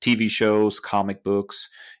 TV shows, comic books,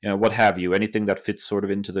 you know, what have you, anything that fits sort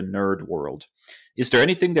of into the nerd world. Is there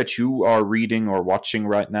anything that you are reading or watching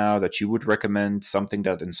right now that you would recommend, something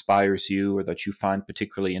that inspires you or that you find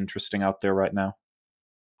particularly interesting out there right now?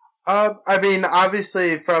 I mean,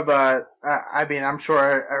 obviously, I mean, I'm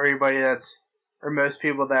sure everybody or most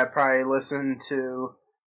people that probably listen to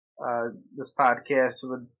this podcast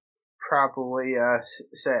would probably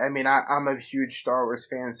say. I mean, I'm a huge Star Wars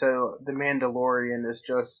fan, so The Mandalorian is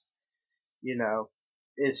just, you know,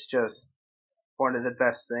 it's just one of the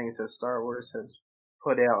best things that Star Wars has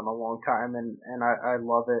put out in a long time, and I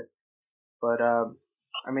love it. But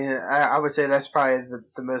I mean, I would say that's probably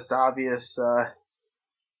the most obvious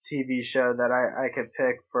TV show that I could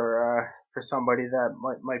pick for somebody that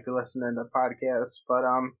might be listening to podcasts. But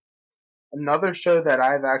another show that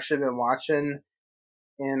I've actually been watching,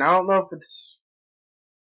 and I don't know if it's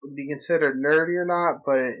would be considered nerdy or not,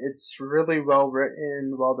 but it's really well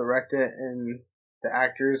written, well directed, and the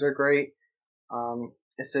actors are great.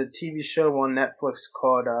 It's a TV show on Netflix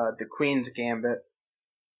called The Queen's Gambit,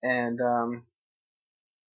 and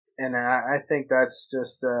I think that's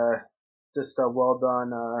just a well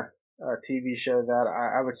done TV show that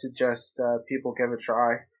I would suggest people give a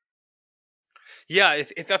try. Yeah,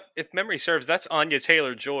 if memory serves, that's Anya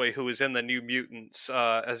Taylor-Joy, who was in the New Mutants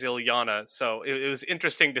as Ilyana. So it was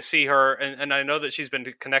interesting to see her, and I know that she's been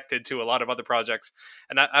connected to a lot of other projects,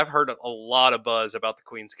 and I've heard a lot of buzz about the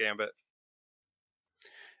Queen's Gambit.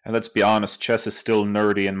 And let's be honest, chess is still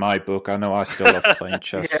nerdy in my book. I know I still love playing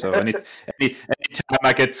chess. Yeah. So anytime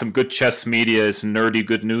I get some good chess media is nerdy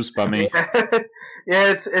good news by me. Yeah,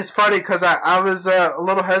 yeah, it's funny because I was a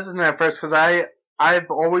little hesitant at first because I've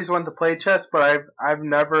always wanted to play chess, but I've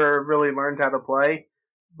never really learned how to play.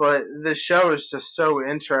 But this show is just so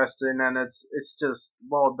interesting, and it's just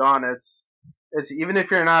well done. It's even if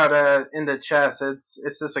you're not into chess, it's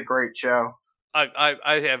just a great show.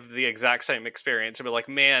 I have the exact same experience. I'd be like,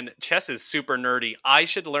 man, chess is super nerdy. I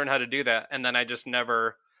should learn how to do that, and then I just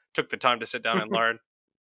never took the time to sit down and learn.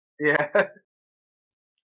 Yeah,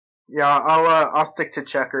 yeah. I'll stick to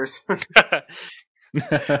checkers.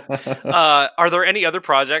 Are there any other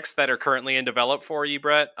projects that are currently in develop for you,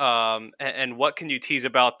 Brett? And what can you tease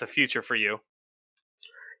about the future for you?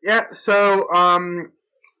 Yeah. So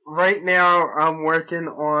right now I'm working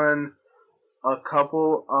on a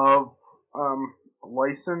couple of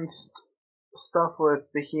licensed stuff with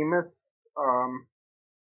Behemoth. Um,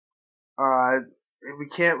 uh, we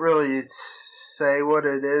can't really say what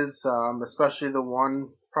it is, especially the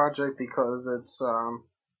one project because it's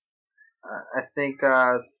I think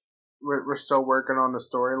we're still working on the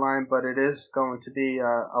storyline, but it is going to be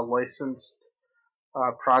a licensed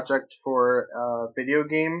project for a video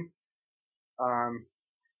game. Um,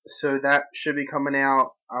 so that should be coming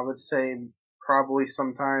out, I would say, probably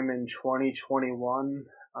sometime in 2021.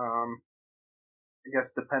 I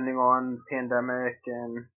guess depending on pandemic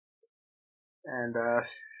and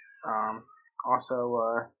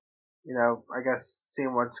also you know, I guess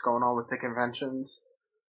seeing what's going on with the conventions.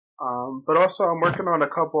 But also I'm working on a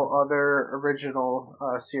couple other original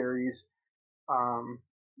series um,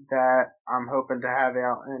 that I'm hoping to have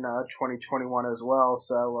out in 2021 as well.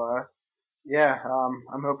 So yeah,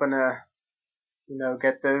 I'm hoping to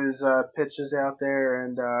get those pitches out there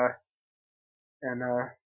and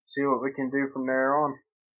see what we can do from there on.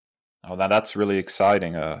 Oh, now that's really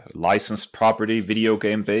exciting. Licensed property, video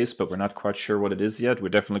game based, but we're not quite sure what it is yet. We're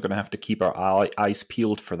definitely going to have to keep our eyes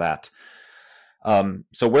peeled for that.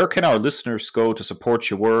 So, where can our listeners go to support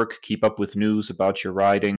your work, keep up with news about your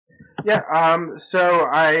writing? Yeah. So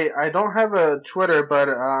I don't have a Twitter, but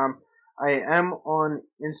I am on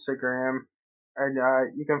Instagram, and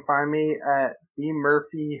you can find me at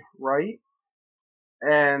bmurphywright,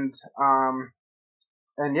 and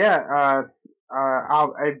yeah.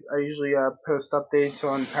 I usually post updates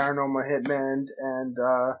on Paranormal Hitmen and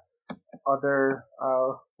other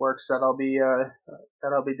works that I'll be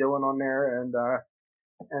doing on there,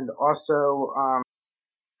 and also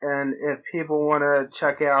and if people want to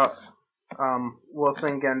check out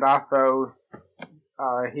Wilson Gandolfo,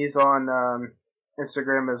 he's on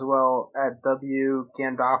Instagram as well at W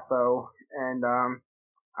Gandolfo, and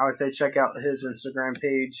I would say check out his Instagram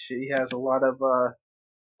page. He has a lot of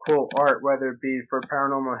cool art, whether it be for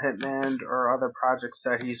Paranormal Hitman or other projects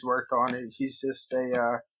that he's worked on. He's just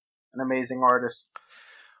an amazing artist.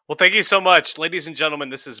 Well, thank you so much. Ladies and gentlemen,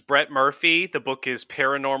 this is Brett Murphy. The book is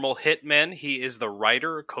Paranormal Hitmen. He is the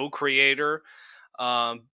writer, co-creator,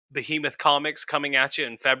 Behemoth Comics coming at you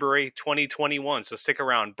in February 2021. So stick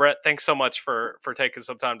around. Brett, thanks so much for taking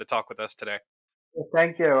some time to talk with us today. Well,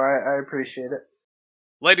 thank you. I appreciate it.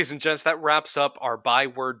 Ladies and gents, that wraps up our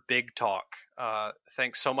Byword Big Talk.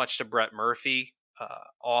 Thanks so much to Brett Murphy,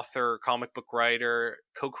 author, comic book writer,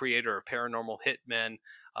 co-creator of Paranormal Hitmen.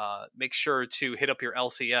 Make sure to hit up your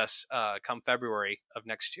LCS come February of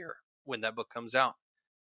next year when that book comes out.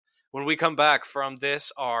 When we come back from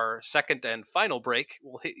this, our second and final break,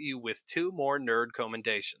 we'll hit you with 2 more nerd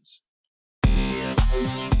commendations.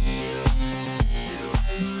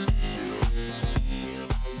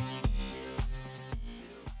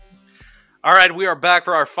 All right, we are back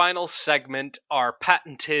for our final segment, our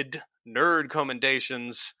patented nerd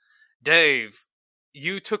commendations. Dave,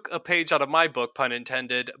 you took a page out of my book, pun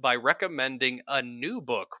intended, by recommending a new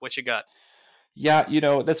book. What you got? Yeah,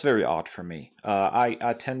 that's very odd for me.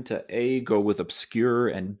 I tend to A, go with obscure,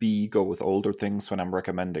 and B, go with older things when I'm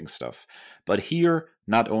recommending stuff. But here,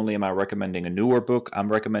 not only am I recommending a newer book,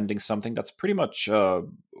 I'm recommending something that's pretty much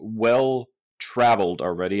well traveled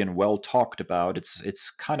already and well talked about.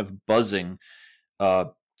 It's kind of buzzing uh,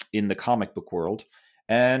 in the comic book world.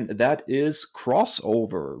 And that is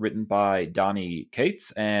Crossover, written by Donny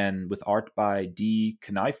Cates and with art by Dee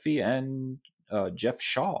Knife and Jeff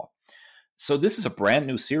Shaw. So this is a brand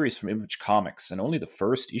new series from Image Comics, and only the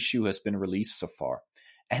first issue has been released so far.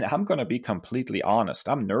 And I'm going to be completely honest,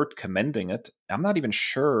 I'm nerd commending it. I'm not even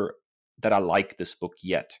sure that I like this book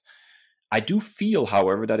yet. I do feel,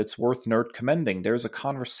 however, that it's worth nerd commending. There's a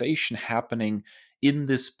conversation happening in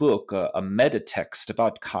this book, a meta text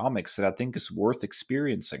about comics that I think is worth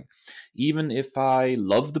experiencing. Even if I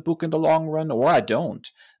love the book in the long run or I don't,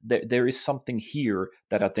 there is something here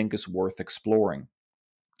that I think is worth exploring.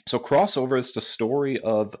 So, Crossover is the story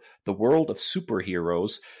of the world of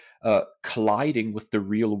superheroes colliding with the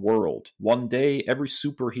real world. One day, every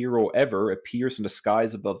superhero ever appears in the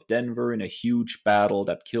skies above Denver in a huge battle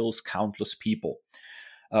that kills countless people.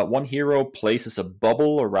 One hero places a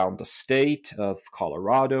bubble around the state of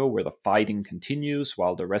Colorado where the fighting continues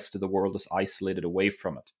while the rest of the world is isolated away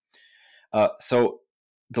from it. So,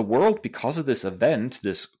 the world, because of this event,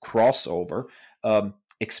 this crossover,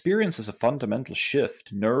 experiences a fundamental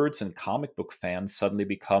shift. Nerds and comic book fans suddenly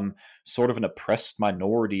become sort of an oppressed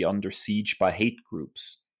minority under siege by hate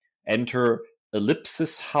groups. Enter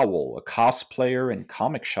Ellipsis Howell, a cosplayer and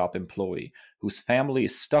comic shop employee whose family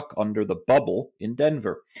is stuck under the bubble in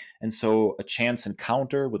Denver. And so a chance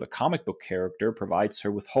encounter with a comic book character provides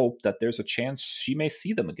her with hope that there's a chance she may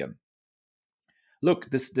see them again.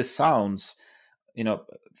 Look, this sounds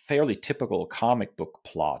fairly typical comic book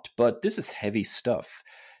plot, but this is heavy stuff.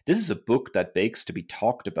 This is a book that begs to be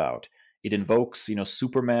talked about. It invokes,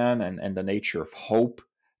 Superman and the nature of hope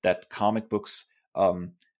that comic books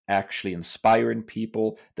actually inspire in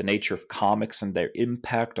people, the nature of comics and their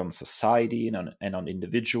impact on society and on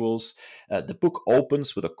individuals. The book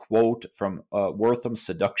opens with a quote from Wortham's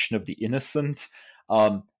Seduction of the Innocent.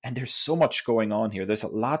 And there's so much going on here. There's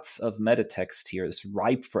lots of meta text here. It's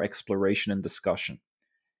ripe for exploration and discussion.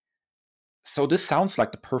 So this sounds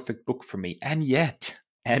like the perfect book for me. And yet,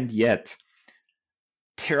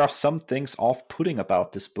 there are some things off-putting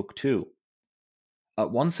about this book too.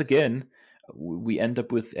 Once again, we end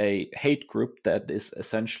up with a hate group that is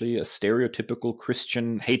essentially a stereotypical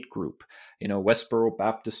Christian hate group, Westboro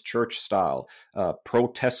Baptist Church style,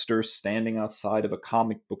 protesters standing outside of a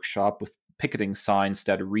comic book shop with picketing signs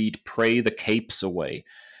that read "Pray the capes away."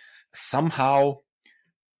 Somehow,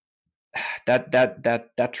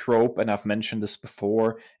 that trope, and I've mentioned this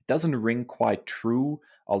before, doesn't ring quite true.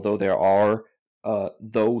 Although there are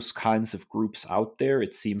those kinds of groups out there,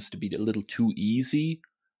 it seems to be a little too easy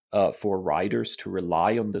for writers to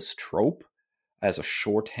rely on this trope as a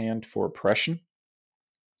shorthand for oppression,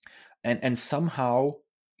 and somehow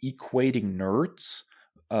equating nerds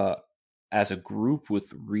as a group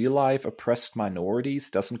with real life oppressed minorities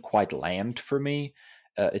doesn't quite land for me.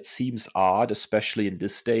 It seems odd, especially in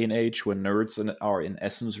this day and age when nerds are in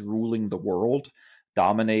essence ruling the world,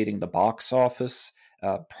 dominating the box office,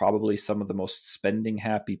 probably some of the most spending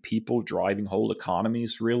happy people, driving whole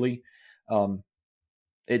economies, really.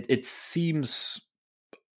 It seems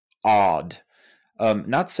odd.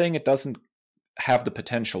 Not saying it doesn't have the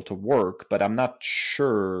potential to work, but I'm not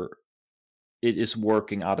sure it is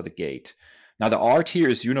working out of the gate. Now, the art here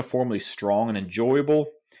is uniformly strong and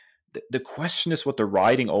enjoyable. The question is what the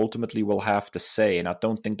writing ultimately will have to say, and I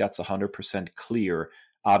don't think that's 100% clear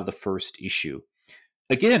out of the first issue.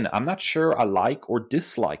 Again, I'm not sure I like or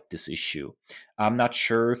dislike this issue. I'm not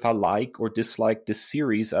sure if I like or dislike this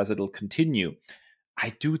series as it'll continue.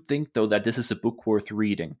 I do think, though, that this is a book worth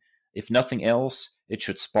reading. If nothing else, it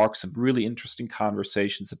should spark some really interesting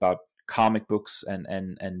conversations about comic books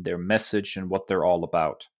and their message and what they're all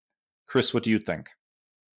about. Chris, what do you think?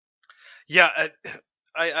 Yeah,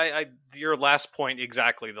 I your last point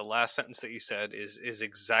exactly. The last sentence that you said is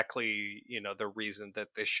exactly the reason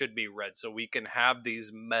that this should be read, so we can have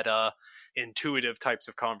these meta, intuitive types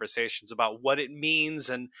of conversations about what it means.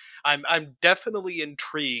 And I'm definitely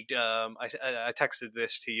intrigued. I texted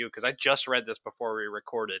this to you because I just read this before we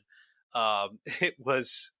recorded.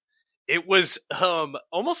 It was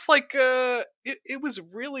almost like it was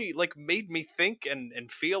really like made me think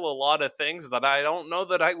and feel a lot of things that I don't know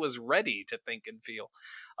that I was ready to think and feel.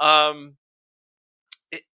 um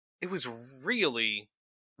it was really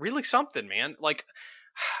really something, man. Like,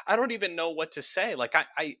 I don't even know what to say. Like,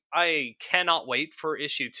 I cannot wait for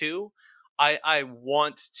issue 2. I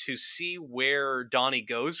want to see where Donnie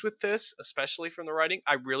goes with this, especially from the writing.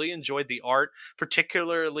 I really enjoyed the art,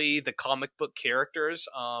 particularly the comic book characters.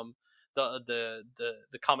 The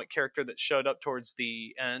comic character that showed up towards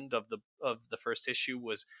the end of the first issue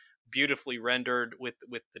was beautifully rendered with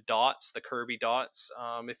the dots, the Kirby dots,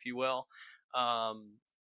 if you will.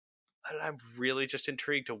 I'm really just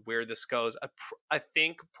intrigued to where this goes. I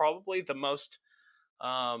think probably the most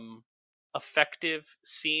effective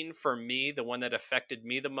scene for me, the one that affected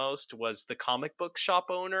me the most, was the comic book shop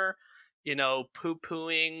owner,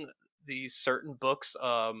 poo-pooing these certain books.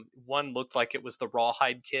 One looked like it was the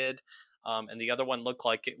Rawhide Kid, and the other one looked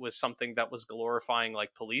like it was something that was glorifying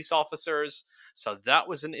like police officers. So that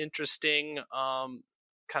was an interesting kind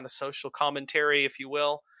of social commentary, if you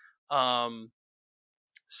will.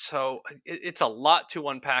 So it's a lot to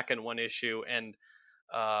unpack in one issue, and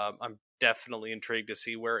I'm definitely intrigued to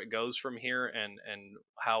see where it goes from here and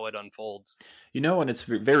how it unfolds. And it's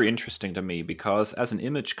very interesting to me because as an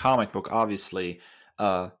Image comic book, obviously,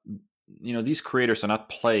 these creators are not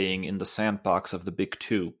playing in the sandbox of the big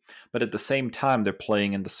two, but at the same time, they're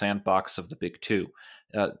playing in the sandbox of the big two.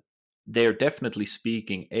 They're definitely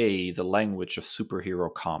speaking, A, the language of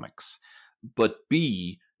superhero comics, but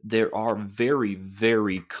B, there are very,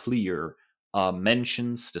 very clear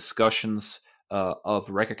mentions, discussions of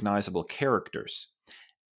recognizable characters.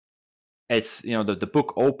 It's, the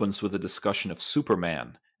book opens with a discussion of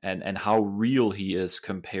Superman and how real he is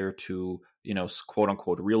compared to, quote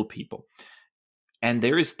unquote, real people. And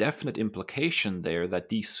there is definite implication there that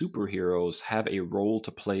these superheroes have a role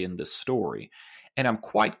to play in this story. And I'm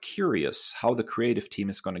quite curious how the creative team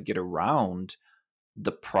is going to get around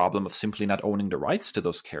the problem of simply not owning the rights to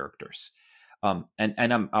those characters. I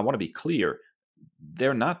want to be clear,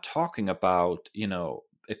 they're not talking about,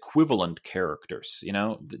 equivalent characters,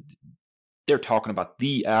 they're talking about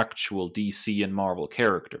the actual DC and Marvel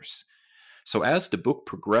characters. So as the book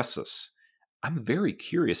progresses, I'm very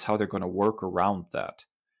curious how they're going to work around that.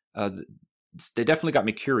 They definitely got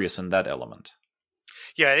me curious in that element.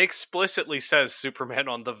 Yeah, it explicitly says Superman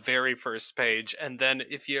on the very first page, and then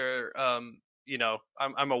if you're I'm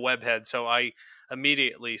a webhead, so I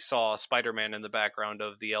immediately saw Spider-Man in the background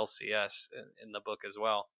of the LCS in the book as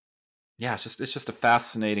well. Yeah, it's just a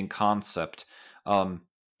fascinating concept.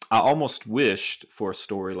 I almost wished for a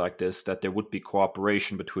story like this that there would be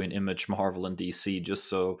cooperation between Image, Marvel, and DC, just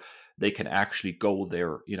so they can actually go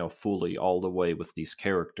there, fully all the way with these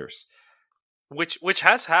characters. Which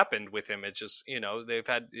has happened with Images. They've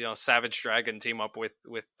had Savage Dragon team up with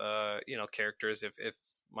characters, if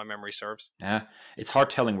my memory serves. Yeah, it's hard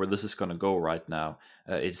telling where this is going to go right now.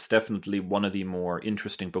 It's definitely one of the more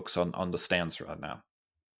interesting books on the stands right now.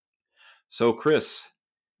 So, Chris,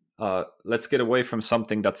 let's get away from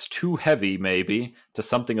something that's too heavy, maybe, to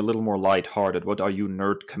something a little more lighthearted. What are you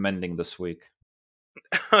nerd commending this week?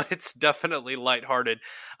 It's definitely lighthearted.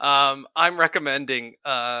 I'm recommending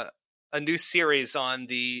a new series on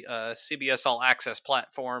the CBS All Access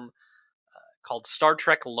platform called Star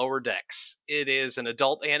Trek Lower Decks. It is an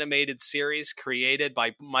adult animated series created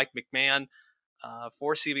by Mike McMahon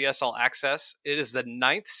for CBS All Access. It is the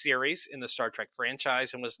 9th series in the Star Trek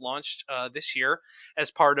franchise and was launched this year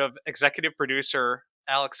as part of executive producer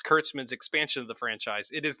Alex Kurtzman's expansion of the franchise.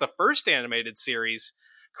 It is the first animated series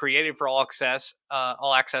created for All Access,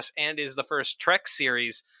 and is the first Trek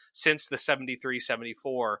series since the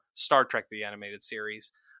 73-74 Star Trek the Animated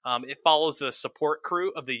Series. It follows the support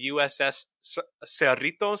crew of the USS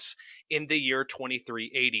Cerritos in the year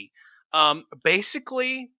 2380.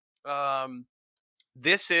 Basically,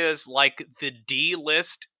 this is like the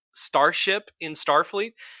D-list starship in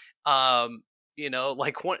Starfleet.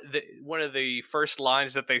 Like one of the first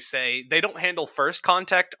lines that they say, they don't handle first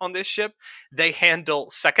contact on this ship. They handle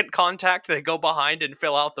second contact. They go behind and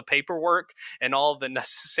fill out the paperwork and all the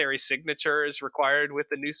necessary signatures required with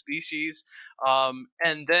the new species.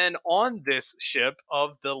 And then on this ship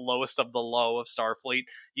of the lowest of the low of Starfleet,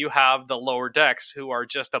 you have the lower decks, who are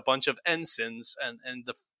just a bunch of ensigns and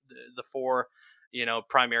the four,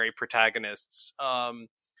 primary protagonists.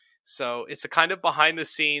 So it's a kind of behind the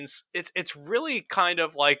scenes. It's really kind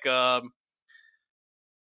of like a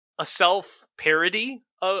self parody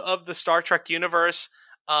of the Star Trek universe.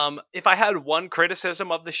 If I had one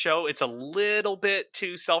criticism of the show, it's a little bit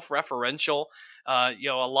too self-referential. A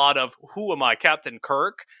lot of "Who am I, Captain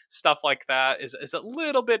Kirk?" stuff like that is a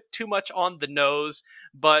little bit too much on the nose.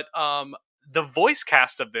 But the voice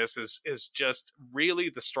cast of this is just really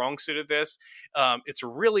the strong suit of this. It's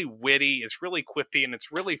really witty, it's really quippy, and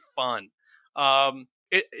it's really fun.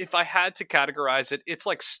 If I had to categorize it, it's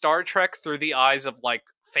like Star Trek through the eyes of like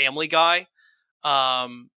Family Guy.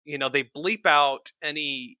 They bleep out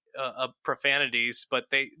any profanities, but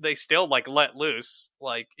they still like let loose,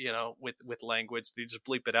 like, with language. They just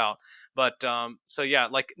bleep it out. But so yeah,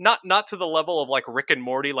 like not to the level of like Rick and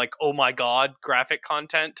Morty, like oh my god graphic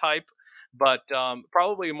content type, but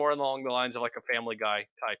probably more along the lines of like a Family Guy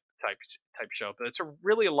type show. But it's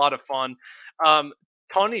really a lot of fun.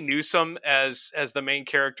 Tawny Newsome as the main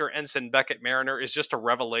character, Ensign Beckett Mariner, is just a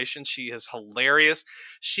revelation. She is hilarious.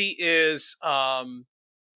 She is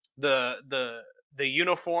the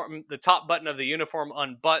uniform, the top button of the uniform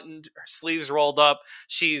unbuttoned, her sleeves rolled up.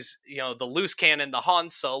 She's, the loose cannon, the Han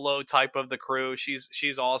Solo type of the crew.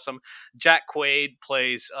 She's awesome. Jack Quaid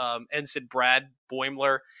plays Ensign Brad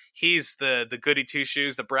Boimler. He's the goody two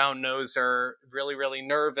shoes, the brown noser, really, really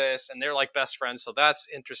nervous, and they're like best friends. So that's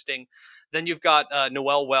interesting. Then you've got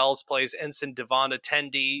Noelle Wells plays Ensign Devon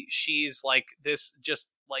Attendee. She's like this just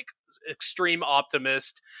like extreme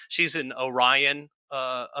optimist. She's an Orion,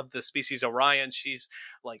 of the species Orion. She's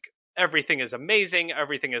like, everything is amazing,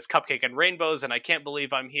 everything is cupcake and rainbows, and I can't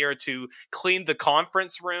believe I'm here to clean the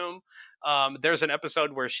conference room. There's an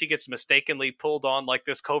episode where she gets mistakenly pulled on like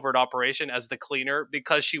this covert operation as the cleaner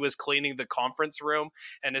because she was cleaning the conference room,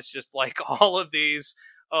 and it's just like all of these.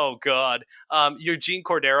 Oh God. Eugene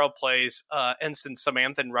Cordero plays Ensign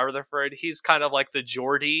Samanthan Rutherford. He's kind of like the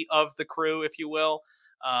Geordie of the crew, if you will.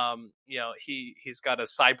 He's got a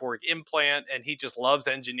cyborg implant and he just loves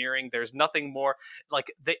engineering. There's nothing more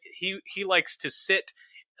like he likes to sit,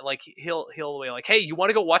 like he'll be like, hey, you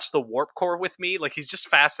want to go watch the warp core with me? Like he's just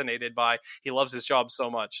fascinated by, he loves his job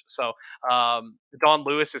so much. So Dawn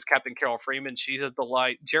Lewis is Captain Carol Freeman. She's a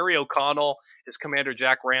delight. Jerry O'Connell is Commander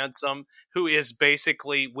Jack Ransom, who is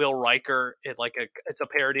basically Will Riker. It's a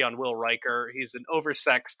parody on Will Riker. He's an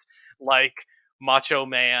oversexed, like, macho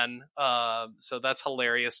man. So that's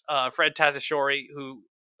hilarious. Fred Tatasciore, who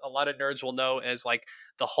a lot of nerds will know as like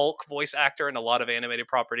the Hulk voice actor in a lot of animated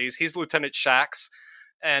properties. He's Lieutenant Shax,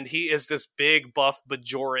 and he is this big buff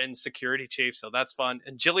Bajoran security chief. So that's fun.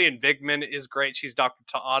 And Gillian Vigman is great. She's Dr.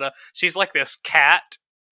 Ta'ada. She's like this cat,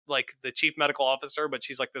 like the chief medical officer, but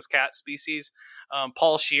she's like this cat species.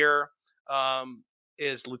 Paul Scheer,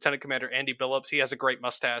 is Lieutenant Commander Andy Billups. He has a great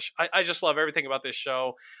mustache. I just love everything about this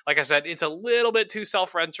show. Like I said, it's a little bit too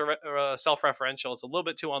self-referential. It's a little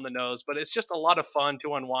bit too on the nose, but it's just a lot of fun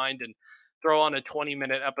to unwind and throw on a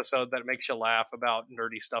 20-minute episode that makes you laugh about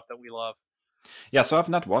nerdy stuff that we love. Yeah, so I've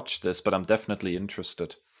not watched this, but I'm definitely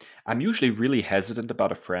interested. I'm usually really hesitant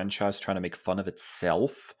about a franchise trying to make fun of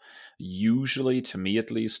itself. Usually, to me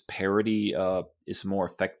at least, parody is more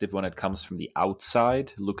effective when it comes from the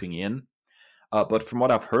outside, looking in. But from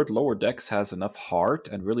what I've heard, Lower Decks has enough heart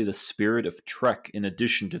and really the spirit of Trek in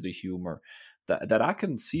addition to the humor that I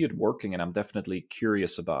can see it working, and I'm definitely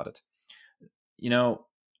curious about it. You know,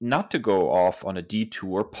 not to go off on a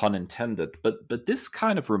detour, pun intended, but this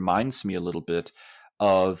kind of reminds me a little bit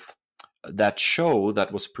of that show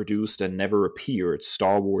that was produced and never appeared,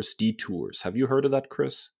 Star Wars Detours. Have you heard of that,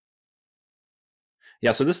 Chris?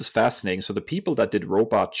 Yeah, so this is fascinating. So the people that did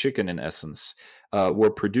Robot Chicken, in essence,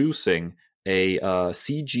 were producing a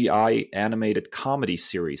CGI animated comedy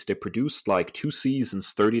series. They produced like 2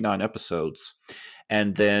 seasons, 39 episodes,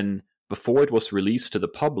 and then before it was released to the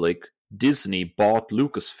public, Disney bought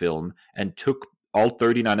Lucasfilm and took all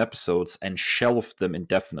 39 episodes and shelved them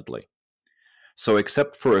indefinitely. So,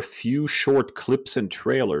 except for a few short clips and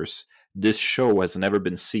trailers, this show has never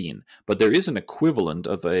been seen. But there is an equivalent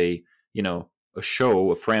of a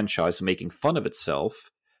show, a franchise making fun of itself,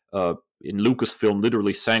 in Lucasfilm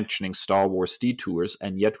literally sanctioning Star Wars Detours,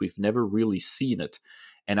 and yet we've never really seen it.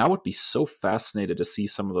 And I would be so fascinated to see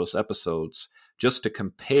some of those episodes just to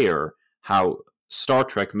compare how Star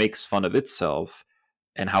Trek makes fun of itself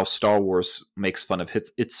and how Star Wars makes fun of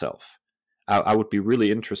itself. I would be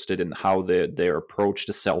really interested in how their approach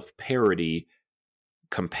to self-parody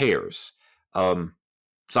compares. So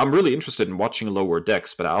I'm really interested in watching Lower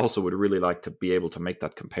Decks, but I also would really like to be able to make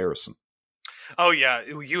that comparison. Oh yeah,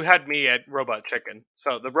 you had me at Robot Chicken.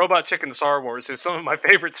 So the Robot Chicken Star Wars is some of my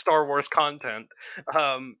favorite Star Wars content,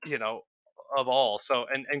 of all. So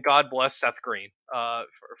and God bless Seth Green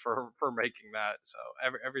for making that. So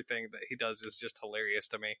everything that he does is just hilarious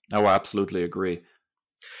to me. Oh, I absolutely agree.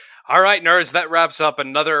 All right, nerds, that wraps up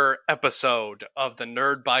another episode of the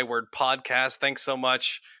Nerd Byword podcast. Thanks so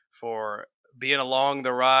much for being along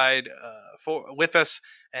the ride with us.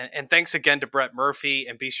 And thanks again to Brett Murphy.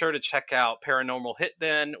 And be sure to check out Paranormal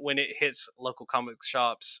Hitmen when it hits local comic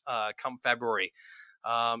shops come February.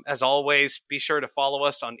 As always, be sure to follow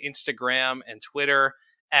us on Instagram and Twitter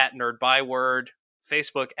at Nerd Byword,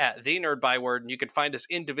 Facebook at The Nerd Byword, and you can find us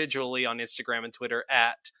individually on Instagram and Twitter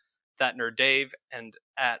at That Nerd Dave and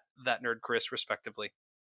at That Nerd Chris, respectively.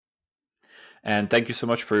 And thank you so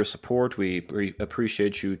much for your support. We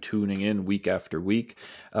appreciate you tuning in week after week.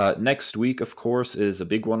 Next week, of course, is a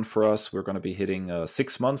big one for us. We're going to be hitting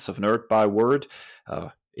 6 months of Nerd Byword.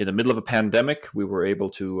 In the middle of a pandemic, we were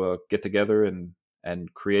able to get together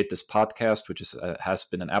and create this podcast, which has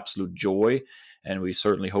been an absolute joy. And we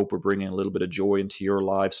certainly hope we're bringing a little bit of joy into your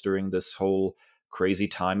lives during this whole crazy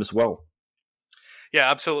time as well. Yeah,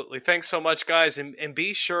 absolutely. Thanks so much, guys. And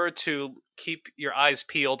be sure to keep your eyes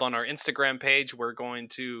peeled on our Instagram page.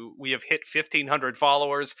 We have hit 1,500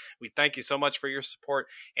 followers. We thank you so much for your support.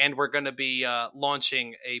 And we're going to be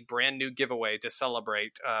launching a brand new giveaway to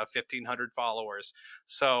celebrate 1,500 followers.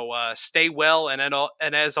 So stay well.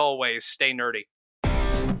 And as always, stay nerdy.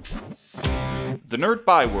 The Nerd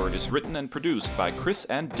Byword is written and produced by Chris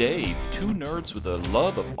and Dave, two nerds with a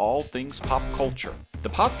love of all things pop culture. The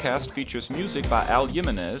podcast features music by Al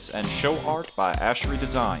Jimenez and show art by Ashery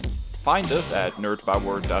Design. Find us at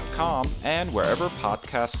nerdbyword.com and wherever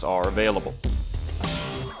podcasts are available.